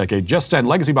the past decade. Just send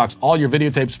Legacy Box all your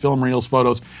videotapes, film reels,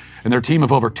 photos, and their team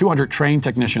of over 200 trained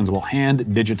technicians will hand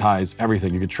digitize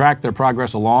everything. You can track their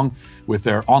progress along with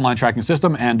their online tracking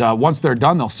system, and once they're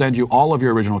done, they'll send you all of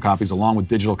your original copies along with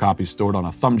digital copies stored on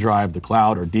a thumb drive, the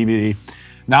cloud, or DVD.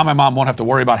 Now my mom won't have to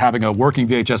worry about having a working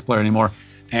VHS player anymore,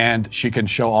 and she can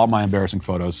show all my embarrassing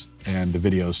photos and the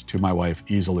videos to my wife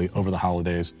easily over the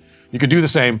holidays. You can do the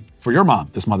same for your mom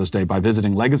this Mother's Day by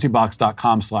visiting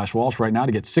legacybox.com/Walsh right now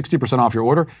to get 60% off your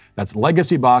order. That's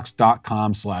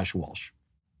legacybox.com/Walsh.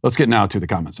 Let's get now to the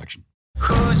comment section.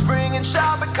 Who's bringing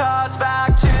shopping carts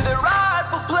back to the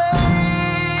rightful place?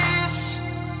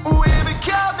 We're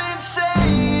becoming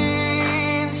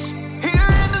saints here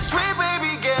in the Sweet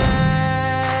Baby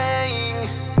Gang.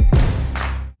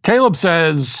 Caleb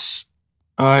says,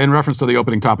 in reference to the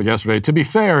opening topic yesterday, to be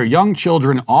fair, young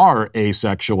children are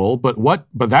asexual, but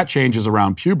that changes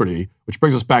around puberty, which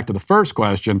brings us back to the first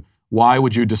question, why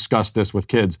would you discuss this with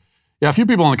kids? Yeah, a few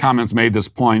people in the comments made this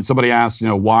point. Somebody asked,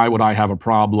 why would I have a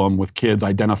problem with kids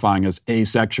identifying as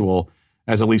asexual,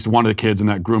 as at least one of the kids in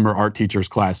that groomer art teacher's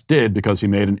class did, because he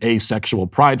made an asexual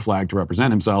pride flag to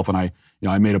represent himself. And I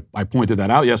pointed that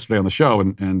out yesterday on the show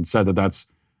and said that that's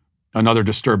another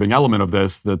disturbing element of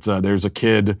this, that there's a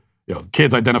kid,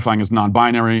 kids identifying as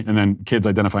non-binary and then kids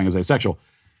identifying as asexual.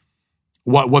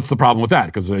 What's the problem with that?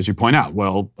 Because as you point out,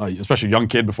 especially a young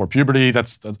kid before puberty,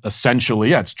 that's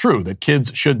essentially, it's true that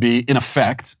kids should be, in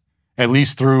effect, at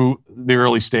least through the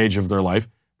early stage of their life,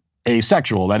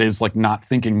 asexual. That is like not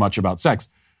thinking much about sex.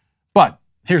 But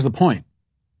here's the point.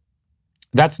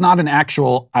 That's not an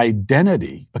actual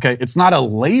identity, okay? It's not a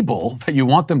label that you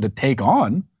want them to take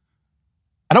on.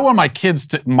 I don't want my kids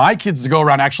to go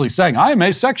around actually saying, I am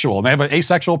asexual, and they have an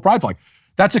asexual pride flag.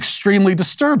 That's extremely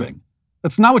disturbing.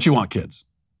 That's not what you want kids.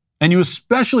 And you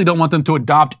especially don't want them to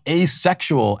adopt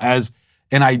asexual as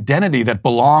an identity that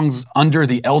belongs under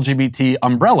the LGBT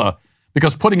umbrella,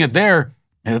 because putting it there,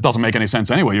 it doesn't make any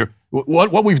sense anyway.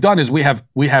 What we've done is we have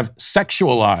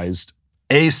sexualized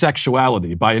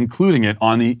asexuality by including it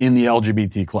in the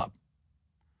LGBT club.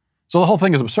 So the whole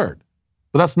thing is absurd.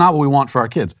 But that's not what we want for our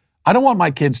kids. I don't want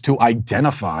my kids to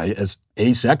identify as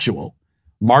asexual,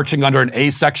 marching under an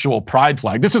asexual pride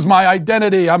flag. This is my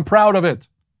identity. I'm proud of it.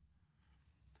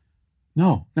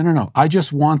 No. I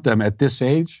just want them at this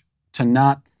age to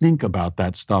not think about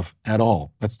that stuff at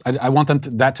all. I want them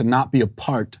that to not be a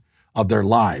part of their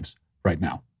lives right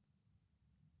now.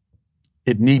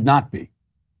 It need not be.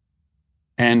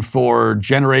 And for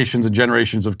generations and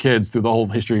generations of kids through the whole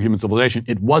history of human civilization,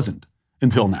 it wasn't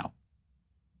until now.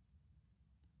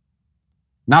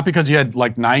 Not because you had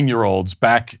like 9-year-olds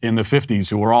back in the 50s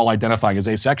who were all identifying as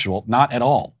asexual. Not at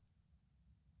all.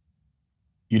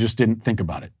 You just didn't think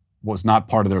about it. It was not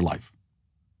part of their life.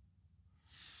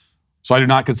 So I do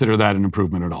not consider that an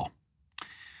improvement at all.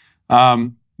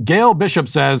 Gail Bishop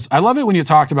says, I love it when you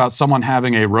talked about someone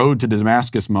having a road to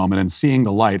Damascus moment and seeing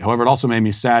the light. However, it also made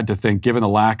me sad to think, given the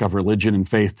lack of religion and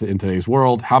faith in today's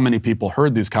world, how many people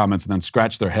heard these comments and then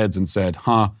scratched their heads and said,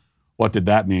 what did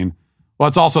that mean? Well,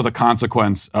 it's also the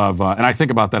consequence of, and I think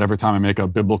about that every time I make a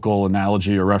biblical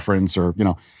analogy or reference, or,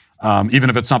 even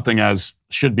if it's something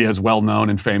should be as well known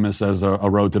and famous as a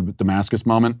road to Damascus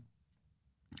moment.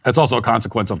 It's also a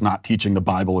consequence of not teaching the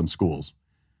Bible in schools,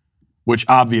 which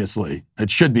obviously,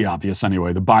 it should be obvious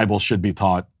anyway, the Bible should be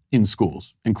taught in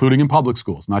schools, including in public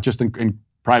schools, not just in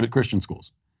private Christian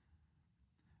schools.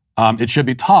 It should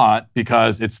be taught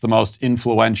because it's the most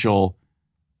influential,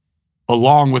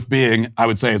 along with being, I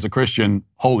would say as a Christian,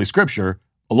 Holy Scripture.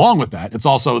 Along with that, it's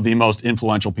also the most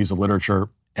influential piece of literature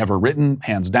ever written,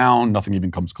 hands down, nothing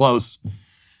even comes close.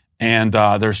 And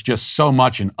there's just so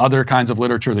much in other kinds of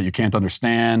literature that you can't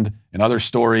understand, in other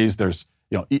stories, there's,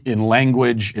 in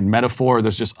language, in metaphor,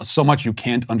 there's just so much you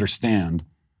can't understand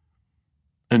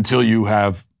until you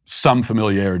have some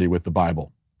familiarity with the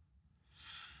Bible.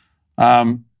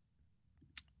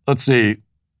 Let's see.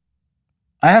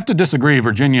 I have to disagree.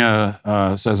 Virginia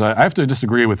says, I have to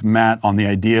disagree with Matt on the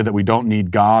idea that we don't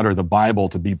need God or the Bible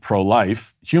to be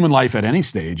pro-life. Human life at any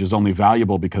stage is only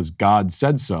valuable because God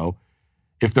said so.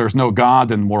 If there's no God,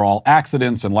 then we're all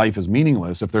accidents and life is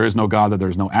meaningless. If there is no God, then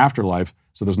there's no afterlife,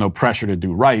 so there's no pressure to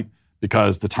do right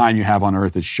because the time you have on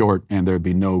earth is short and there'd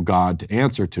be no God to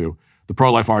answer to. The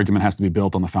pro-life argument has to be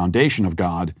built on the foundation of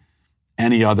God.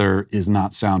 Any other is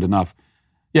not sound enough.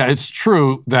 Yeah, it's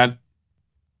true that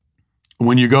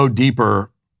when you go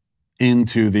deeper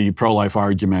into the pro-life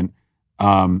argument,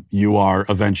 you are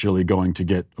eventually going to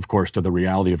get, of course, to the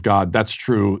reality of God. That's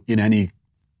true in any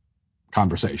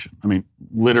conversation. I mean,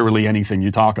 literally anything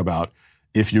you talk about,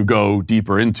 if you go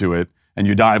deeper into it and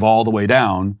you dive all the way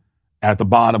down, at the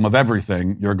bottom of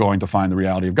everything, you're going to find the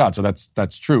reality of God. So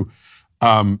that's true.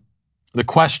 The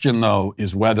question, though,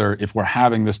 is whether if we're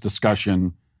having this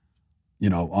discussion,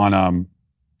 on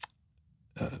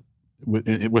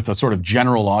with a sort of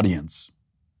general audience,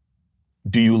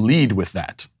 do you lead with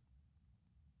that?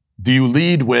 Do you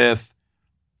lead with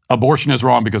abortion is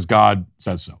wrong because God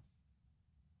says so?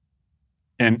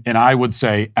 And I would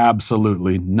say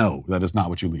absolutely no, that is not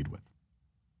what you lead with.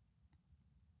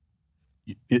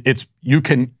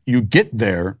 You get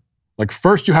there, like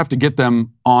first you have to get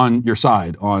them on your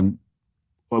side on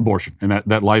abortion and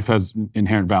that life has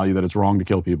inherent value, that it's wrong to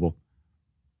kill people.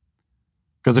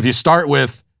 Because if you start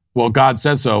with, well, God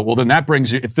says so, well, then that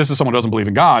brings you, if this is someone who doesn't believe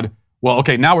in God, well,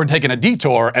 okay, now we're taking a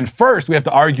detour, and first we have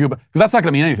to argue, because that's not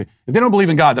going to mean anything. If they don't believe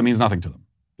in God, that means nothing to them.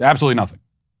 Absolutely nothing.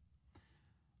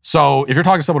 So if you're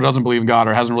talking to someone who doesn't believe in God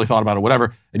or hasn't really thought about it,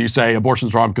 whatever, and you say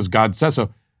abortion's wrong because God says so,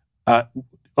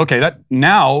 okay, that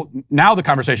now the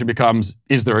conversation becomes,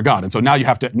 is there a God? And so now you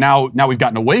have to, now we've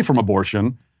gotten away from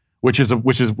abortion, which is a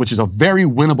very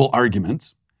winnable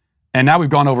argument. And now we've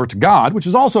gone over to God, which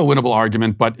is also a winnable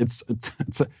argument, but it's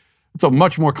a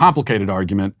much more complicated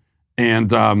argument.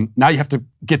 And now you have to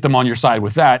get them on your side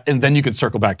with that, and then you can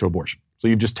circle back to abortion. So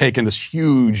you've just taken this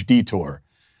huge detour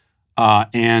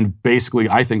and basically,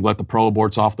 I think, let the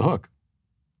pro-aborts off the hook.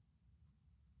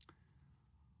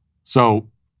 So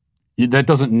that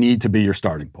doesn't need to be your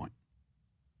starting point.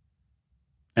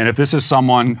 And if this is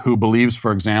someone who believes,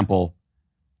 for example,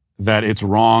 that it's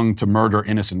wrong to murder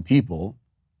innocent people,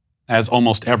 as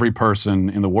almost every person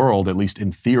in the world, at least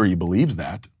in theory, believes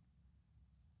that,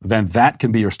 then that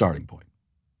can be your starting point.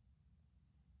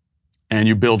 And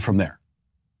you build from there.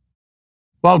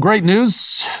 Well, great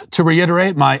news. To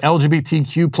reiterate, my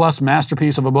LGBTQ plus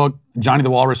masterpiece of a book, Johnny the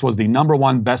Walrus, was the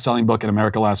 #1 best-selling book in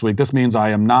America last week. This means I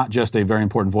am not just a very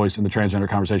important voice in the transgender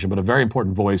conversation, but a very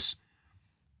important voice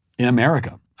in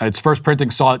America. Its first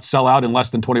printing saw it sell out in less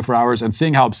than 24 hours, and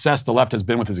seeing how obsessed the left has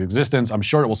been with its existence, I'm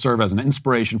sure it will serve as an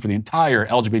inspiration for the entire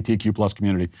LGBTQ plus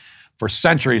community for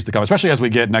centuries to come, especially as we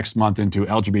get next month into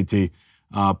LGBT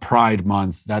Pride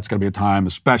Month. That's going to be a time,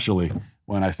 especially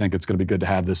when I think it's going to be good to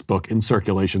have this book in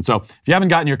circulation. So if you haven't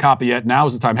gotten your copy yet, now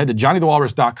is the time. Head to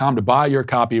johnnythewalrus.com to buy your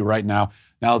copy right now.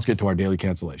 Now let's get to our daily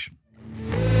cancellation.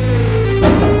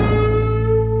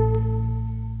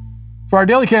 For our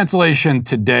daily cancellation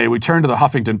today, we turn to the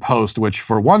Huffington Post, which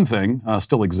for one thing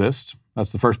still exists.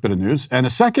 That's the first bit of news. And the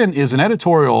second is an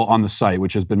editorial on the site,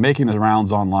 which has been making the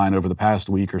rounds online over the past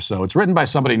week or so. It's written by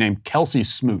somebody named Kelsey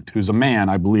Smoot, who's a man,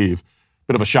 I believe.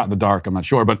 Bit of a shot in the dark, I'm not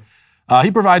sure. But he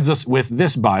provides us with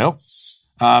this bio.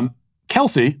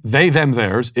 Kelsey, they, them,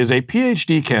 theirs, is a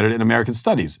PhD candidate in American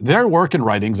Studies. Their work and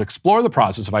writings explore the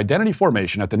process of identity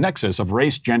formation at the nexus of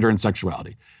race, gender, and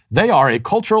sexuality. They are a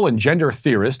cultural and gender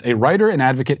theorist, a writer, an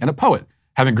advocate, and a poet.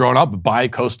 Having grown up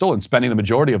bi-coastal and spending the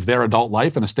majority of their adult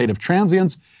life in a state of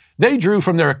transience, they drew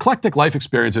from their eclectic life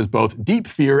experiences both deep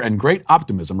fear and great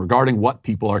optimism regarding what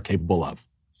people are capable of.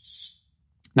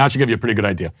 Now, it should give you a pretty good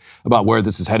idea about where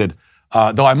this is headed.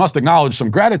 Though I must acknowledge some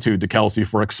gratitude to Kelsey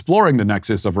for exploring the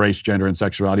nexus of race, gender, and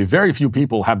sexuality. Very few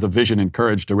people have the vision and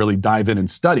courage to really dive in and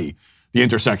study the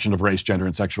intersection of race, gender,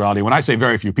 and sexuality. When I say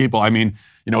very few people, I mean,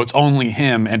 it's only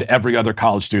him and every other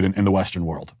college student in the Western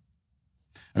world.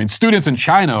 I mean, students in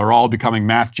China are all becoming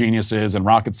math geniuses and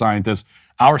rocket scientists.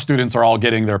 Our students are all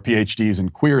getting their PhDs in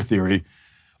queer theory.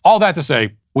 All that to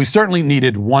say, we certainly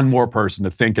needed one more person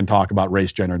to think and talk about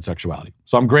race, gender, and sexuality.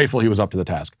 So I'm grateful he was up to the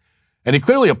task. And he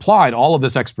clearly applied all of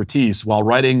this expertise while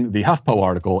writing the HuffPo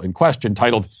article in question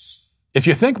titled, "If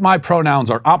You Think My Pronouns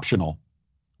Are Optional,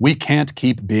 We Can't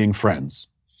Keep Being Friends."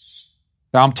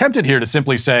 Now, I'm tempted here to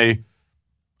simply say,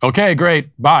 okay, great,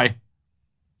 bye.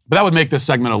 But that would make this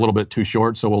segment a little bit too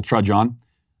short, so we'll trudge on.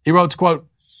 He wrote, quote,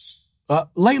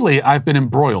 "Lately, I've been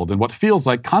embroiled in what feels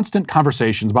like constant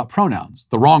conversations about pronouns,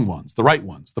 the wrong ones, the right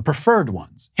ones, the preferred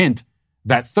ones. Hint,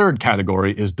 that third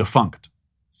category is defunct."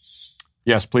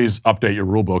 Yes, please update your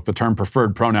rulebook. The term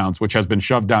preferred pronouns, which has been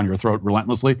shoved down your throat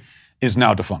relentlessly, is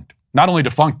now defunct. Not only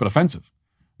defunct, but offensive.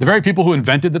 The very people who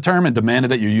invented the term and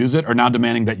demanded that you use it are now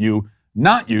demanding that you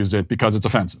not use it because it's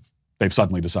offensive. They've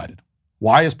suddenly decided.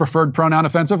 Why is preferred pronoun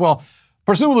offensive? Well,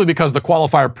 presumably because the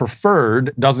qualifier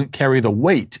preferred doesn't carry the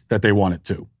weight that they want it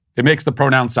to. It makes the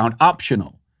pronoun sound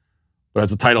optional. But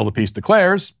as the title of the piece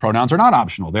declares, pronouns are not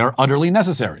optional. They are utterly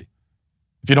necessary.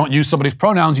 If you don't use somebody's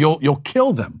pronouns, you'll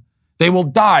kill them. They will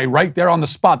die right there on the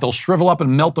spot. They'll shrivel up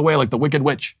and melt away like the Wicked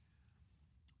Witch.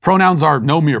 Pronouns are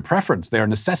no mere preference. They are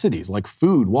necessities like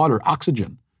food, water,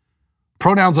 oxygen.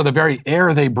 Pronouns are the very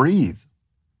air they breathe.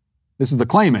 This is the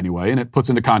claim anyway, and it puts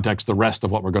into context the rest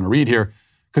of what we're going to read here.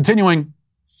 Continuing,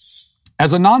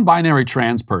 "As a non-binary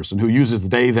trans person who uses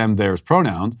they, them, theirs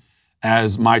pronouns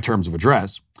as my terms of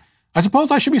address, I suppose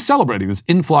I should be celebrating this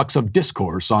influx of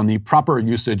discourse on the proper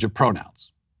usage of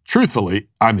pronouns. Truthfully,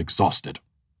 I'm exhausted."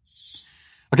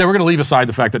 Okay, we're going to leave aside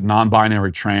the fact that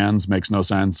non-binary trans makes no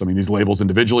sense. I mean, these labels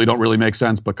individually don't really make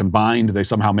sense, but combined, they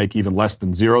somehow make even less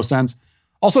than 0 sense.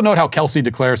 Also note how Kelsey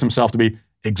declares himself to be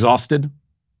exhausted.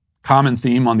 Common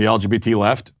theme on the LGBT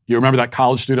left. You remember that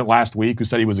college student last week who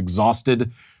said he was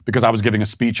exhausted because I was giving a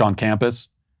speech on campus?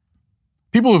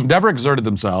 People who've never exerted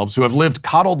themselves, who have lived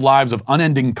coddled lives of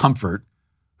unending comfort,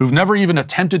 who've never even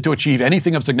attempted to achieve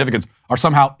anything of significance, are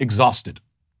somehow exhausted.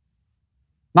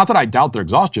 Not that I doubt their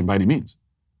exhaustion by any means.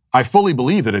 I fully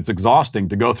believe that it's exhausting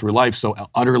to go through life so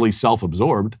utterly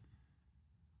self-absorbed,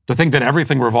 to think that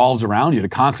everything revolves around you, to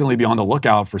constantly be on the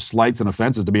lookout for slights and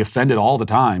offenses, to be offended all the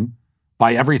time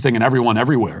by everything and everyone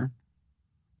everywhere.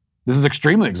 This is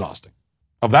extremely exhausting.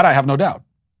 Of that, I have no doubt.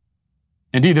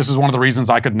 Indeed, this is one of the reasons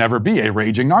I could never be a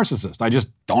raging narcissist. I just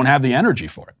don't have the energy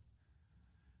for it.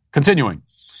 Continuing.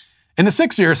 In the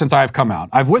 6 years since I have come out,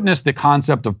 I've witnessed the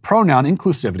concept of pronoun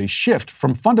inclusivity shift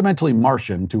from fundamentally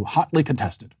Martian to hotly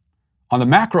contested. On the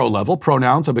macro level,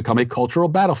 pronouns have become a cultural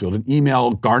battlefield, an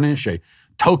email garnish, a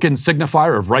token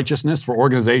signifier of righteousness for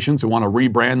organizations who want to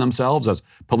rebrand themselves as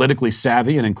politically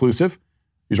savvy and inclusive.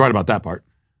 He's right about that part.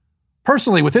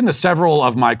 Personally, within the several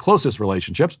of my closest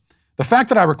relationships, the fact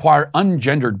that I require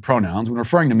ungendered pronouns when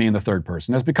referring to me in the third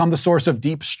person has become the source of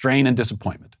deep strain and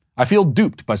disappointment. I feel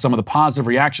duped by some of the positive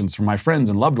reactions from my friends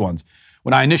and loved ones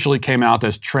when I initially came out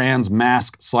as trans,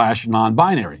 masc /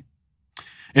 non-binary.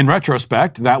 In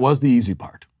retrospect, that was the easy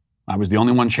part. I was the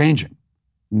only one changing.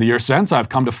 In the years since, I've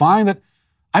come to find that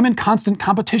I'm in constant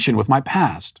competition with my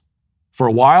past. For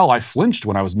a while, I flinched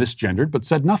when I was misgendered, but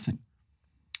said nothing.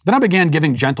 Then I began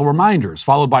giving gentle reminders,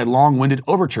 followed by long-winded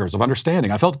overtures of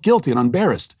understanding. I felt guilty and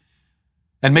embarrassed,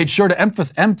 and made sure to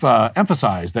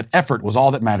emphasize that effort was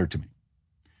all that mattered to me.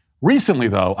 Recently,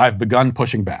 though, I've begun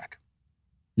pushing back.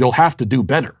 "You'll have to do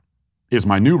better," is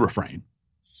my new refrain.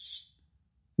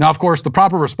 Now, of course, the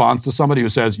proper response to somebody who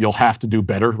says you'll have to do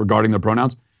better regarding their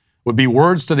pronouns would be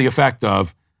words to the effect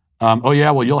of, "Oh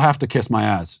yeah, well, you'll have to kiss my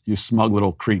ass, you smug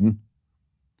little cretin."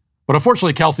 But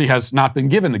unfortunately, Kelsey has not been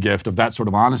given the gift of that sort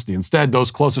of honesty. Instead, those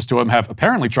closest to him have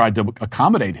apparently tried to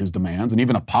accommodate his demands and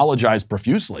even apologized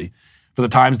profusely for the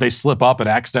times they slip up and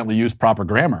accidentally use proper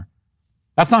grammar.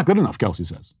 That's not good enough, Kelsey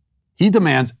says. He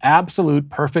demands absolute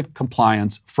perfect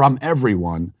compliance from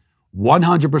everyone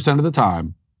 100% of the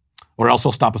time, or else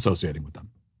he'll stop associating with them.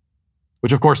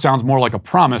 Which, of course, sounds more like a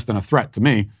promise than a threat to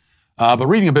me. But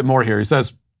reading a bit more here, he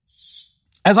says,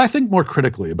 "As I think more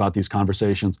critically about these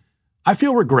conversations, I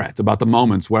feel regret about the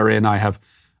moments wherein I have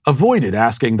avoided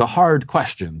asking the hard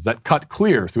questions that cut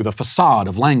clear through the facade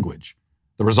of language.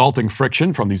 The resulting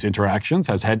friction from these interactions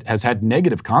has had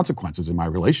negative consequences in my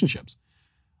relationships.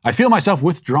 I feel myself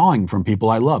withdrawing from people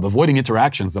I love, avoiding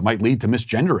interactions that might lead to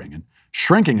misgendering, and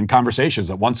shrinking in conversations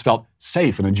that once felt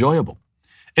safe and enjoyable.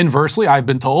 Inversely, I've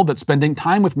been told that spending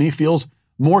time with me feels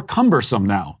more cumbersome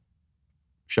now."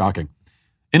 Shocking.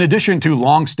 "In addition to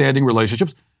long-standing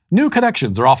relationships, New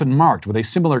connections are often marked with a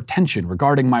similar tension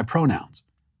regarding my pronouns.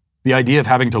 The idea of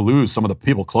having to lose some of the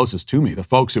people closest to me, the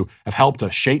folks who have helped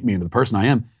to shape me into the person I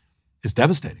am, is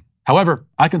devastating. However,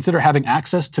 I consider having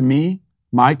access to me,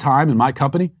 my time, and my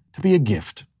company to be a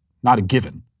gift, not a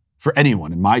given, for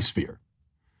anyone in my sphere.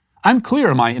 I'm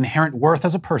clear in my inherent worth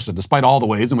as a person, despite all the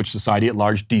ways in which society at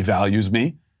large devalues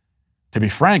me. To be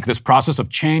frank, this process of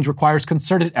change requires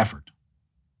concerted effort.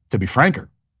 To be franker,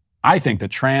 I think that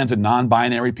trans and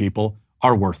non-binary people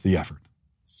are worth the effort.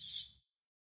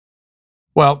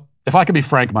 Well, if I could be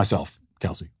frank myself,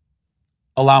 Kelsey,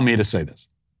 allow me to say this.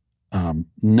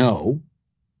 No,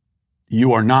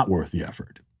 you are not worth the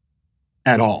effort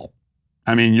at all.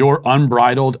 I mean, your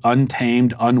unbridled,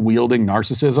 untamed, unyielding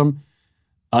narcissism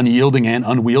and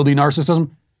unwieldy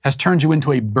narcissism has turned you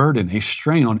into a burden, a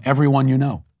strain on everyone you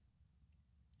know.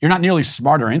 You're not nearly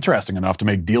smart or interesting enough to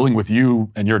make dealing with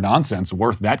you and your nonsense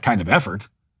worth that kind of effort.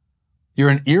 You're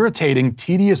an irritating,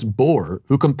 tedious bore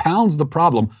who compounds the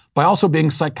problem by also being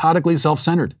psychotically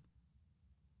self-centered.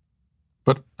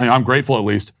 But I'm grateful, at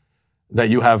least, that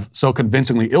you have so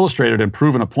convincingly illustrated and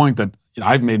proven a point that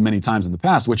I've made many times in the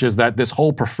past, which is that this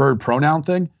whole preferred pronoun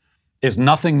thing is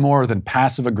nothing more than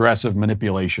passive-aggressive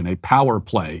manipulation, a power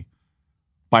play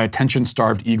by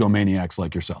attention-starved egomaniacs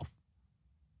like yourself.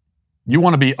 You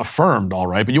want to be affirmed, all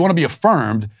right, but you want to be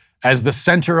affirmed as the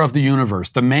center of the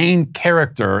universe, the main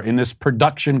character in this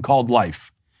production called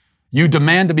life. You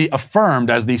demand to be affirmed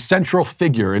as the central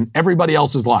figure in everybody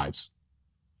else's lives.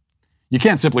 You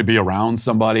can't simply be around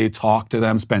somebody, talk to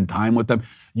them, spend time with them.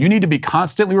 You need to be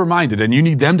constantly reminded, and you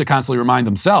need them to constantly remind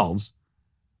themselves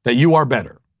that you are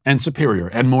better and superior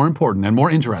and more important and more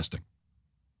interesting.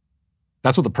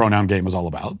 That's what the pronoun game is all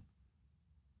about.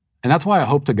 And that's why I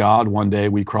hope to God one day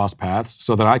we cross paths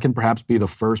so that I can perhaps be the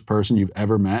first person you've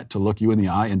ever met to look you in the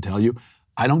eye and tell you,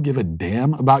 I don't give a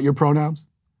damn about your pronouns.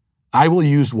 I will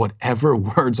use whatever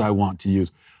words I want to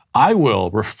use. I will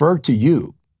refer to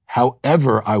you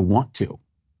however I want to.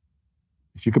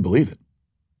 If you could believe it.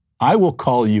 I will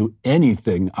call you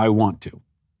anything I want to.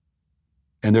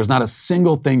 And there's not a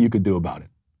single thing you could do about it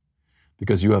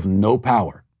because you have no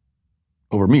power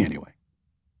over me anyway.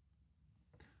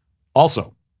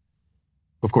 Also,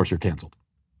 of course, you're canceled.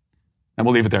 And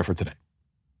we'll leave it there for today.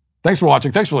 Thanks for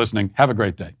watching. Thanks for listening. Have a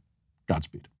great day.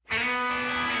 Godspeed.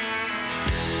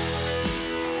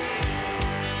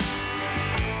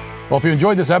 Well, if you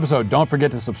enjoyed this episode, don't forget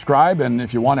to subscribe. And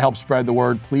if you want to help spread the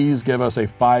word, please give us a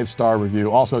 5-star review.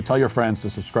 Also, tell your friends to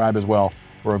subscribe as well.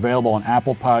 We're available on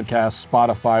Apple Podcasts,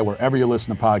 Spotify, wherever you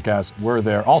listen to podcasts. We're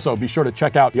there. Also, be sure to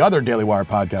check out the other Daily Wire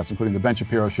podcasts, including The Ben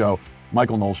Shapiro Show,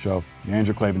 Michael Knowles Show, The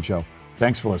Andrew Klavan Show.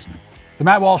 Thanks for listening. The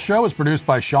Matt Walsh Show is produced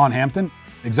by Sean Hampton,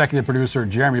 executive producer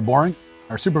Jeremy Boring.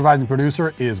 Our supervising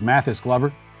producer is Mathis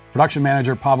Glover, production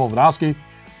manager Pavel Vodowski.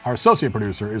 Our associate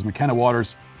producer is McKenna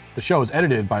Waters. The show is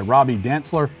edited by Robbie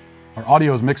Dantzler. Our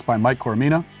audio is mixed by Mike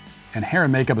Coromina, and hair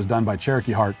and makeup is done by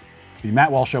Cherokee Hart. The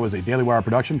Matt Walsh Show is a Daily Wire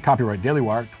production, copyright Daily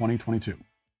Wire 2022.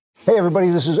 Hey everybody,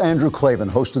 this is Andrew Klavan,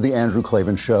 host of The Andrew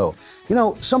Klavan Show. You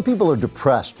know, some people are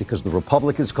depressed because the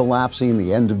Republic is collapsing,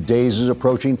 the end of days is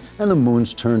approaching, and the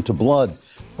moon's turned to blood.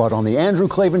 But on The Andrew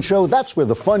Klavan Show, that's where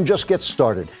the fun just gets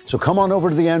started. So come on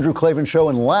over to The Andrew Klavan Show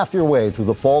and laugh your way through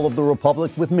the fall of the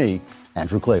Republic with me,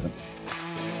 Andrew Klavan.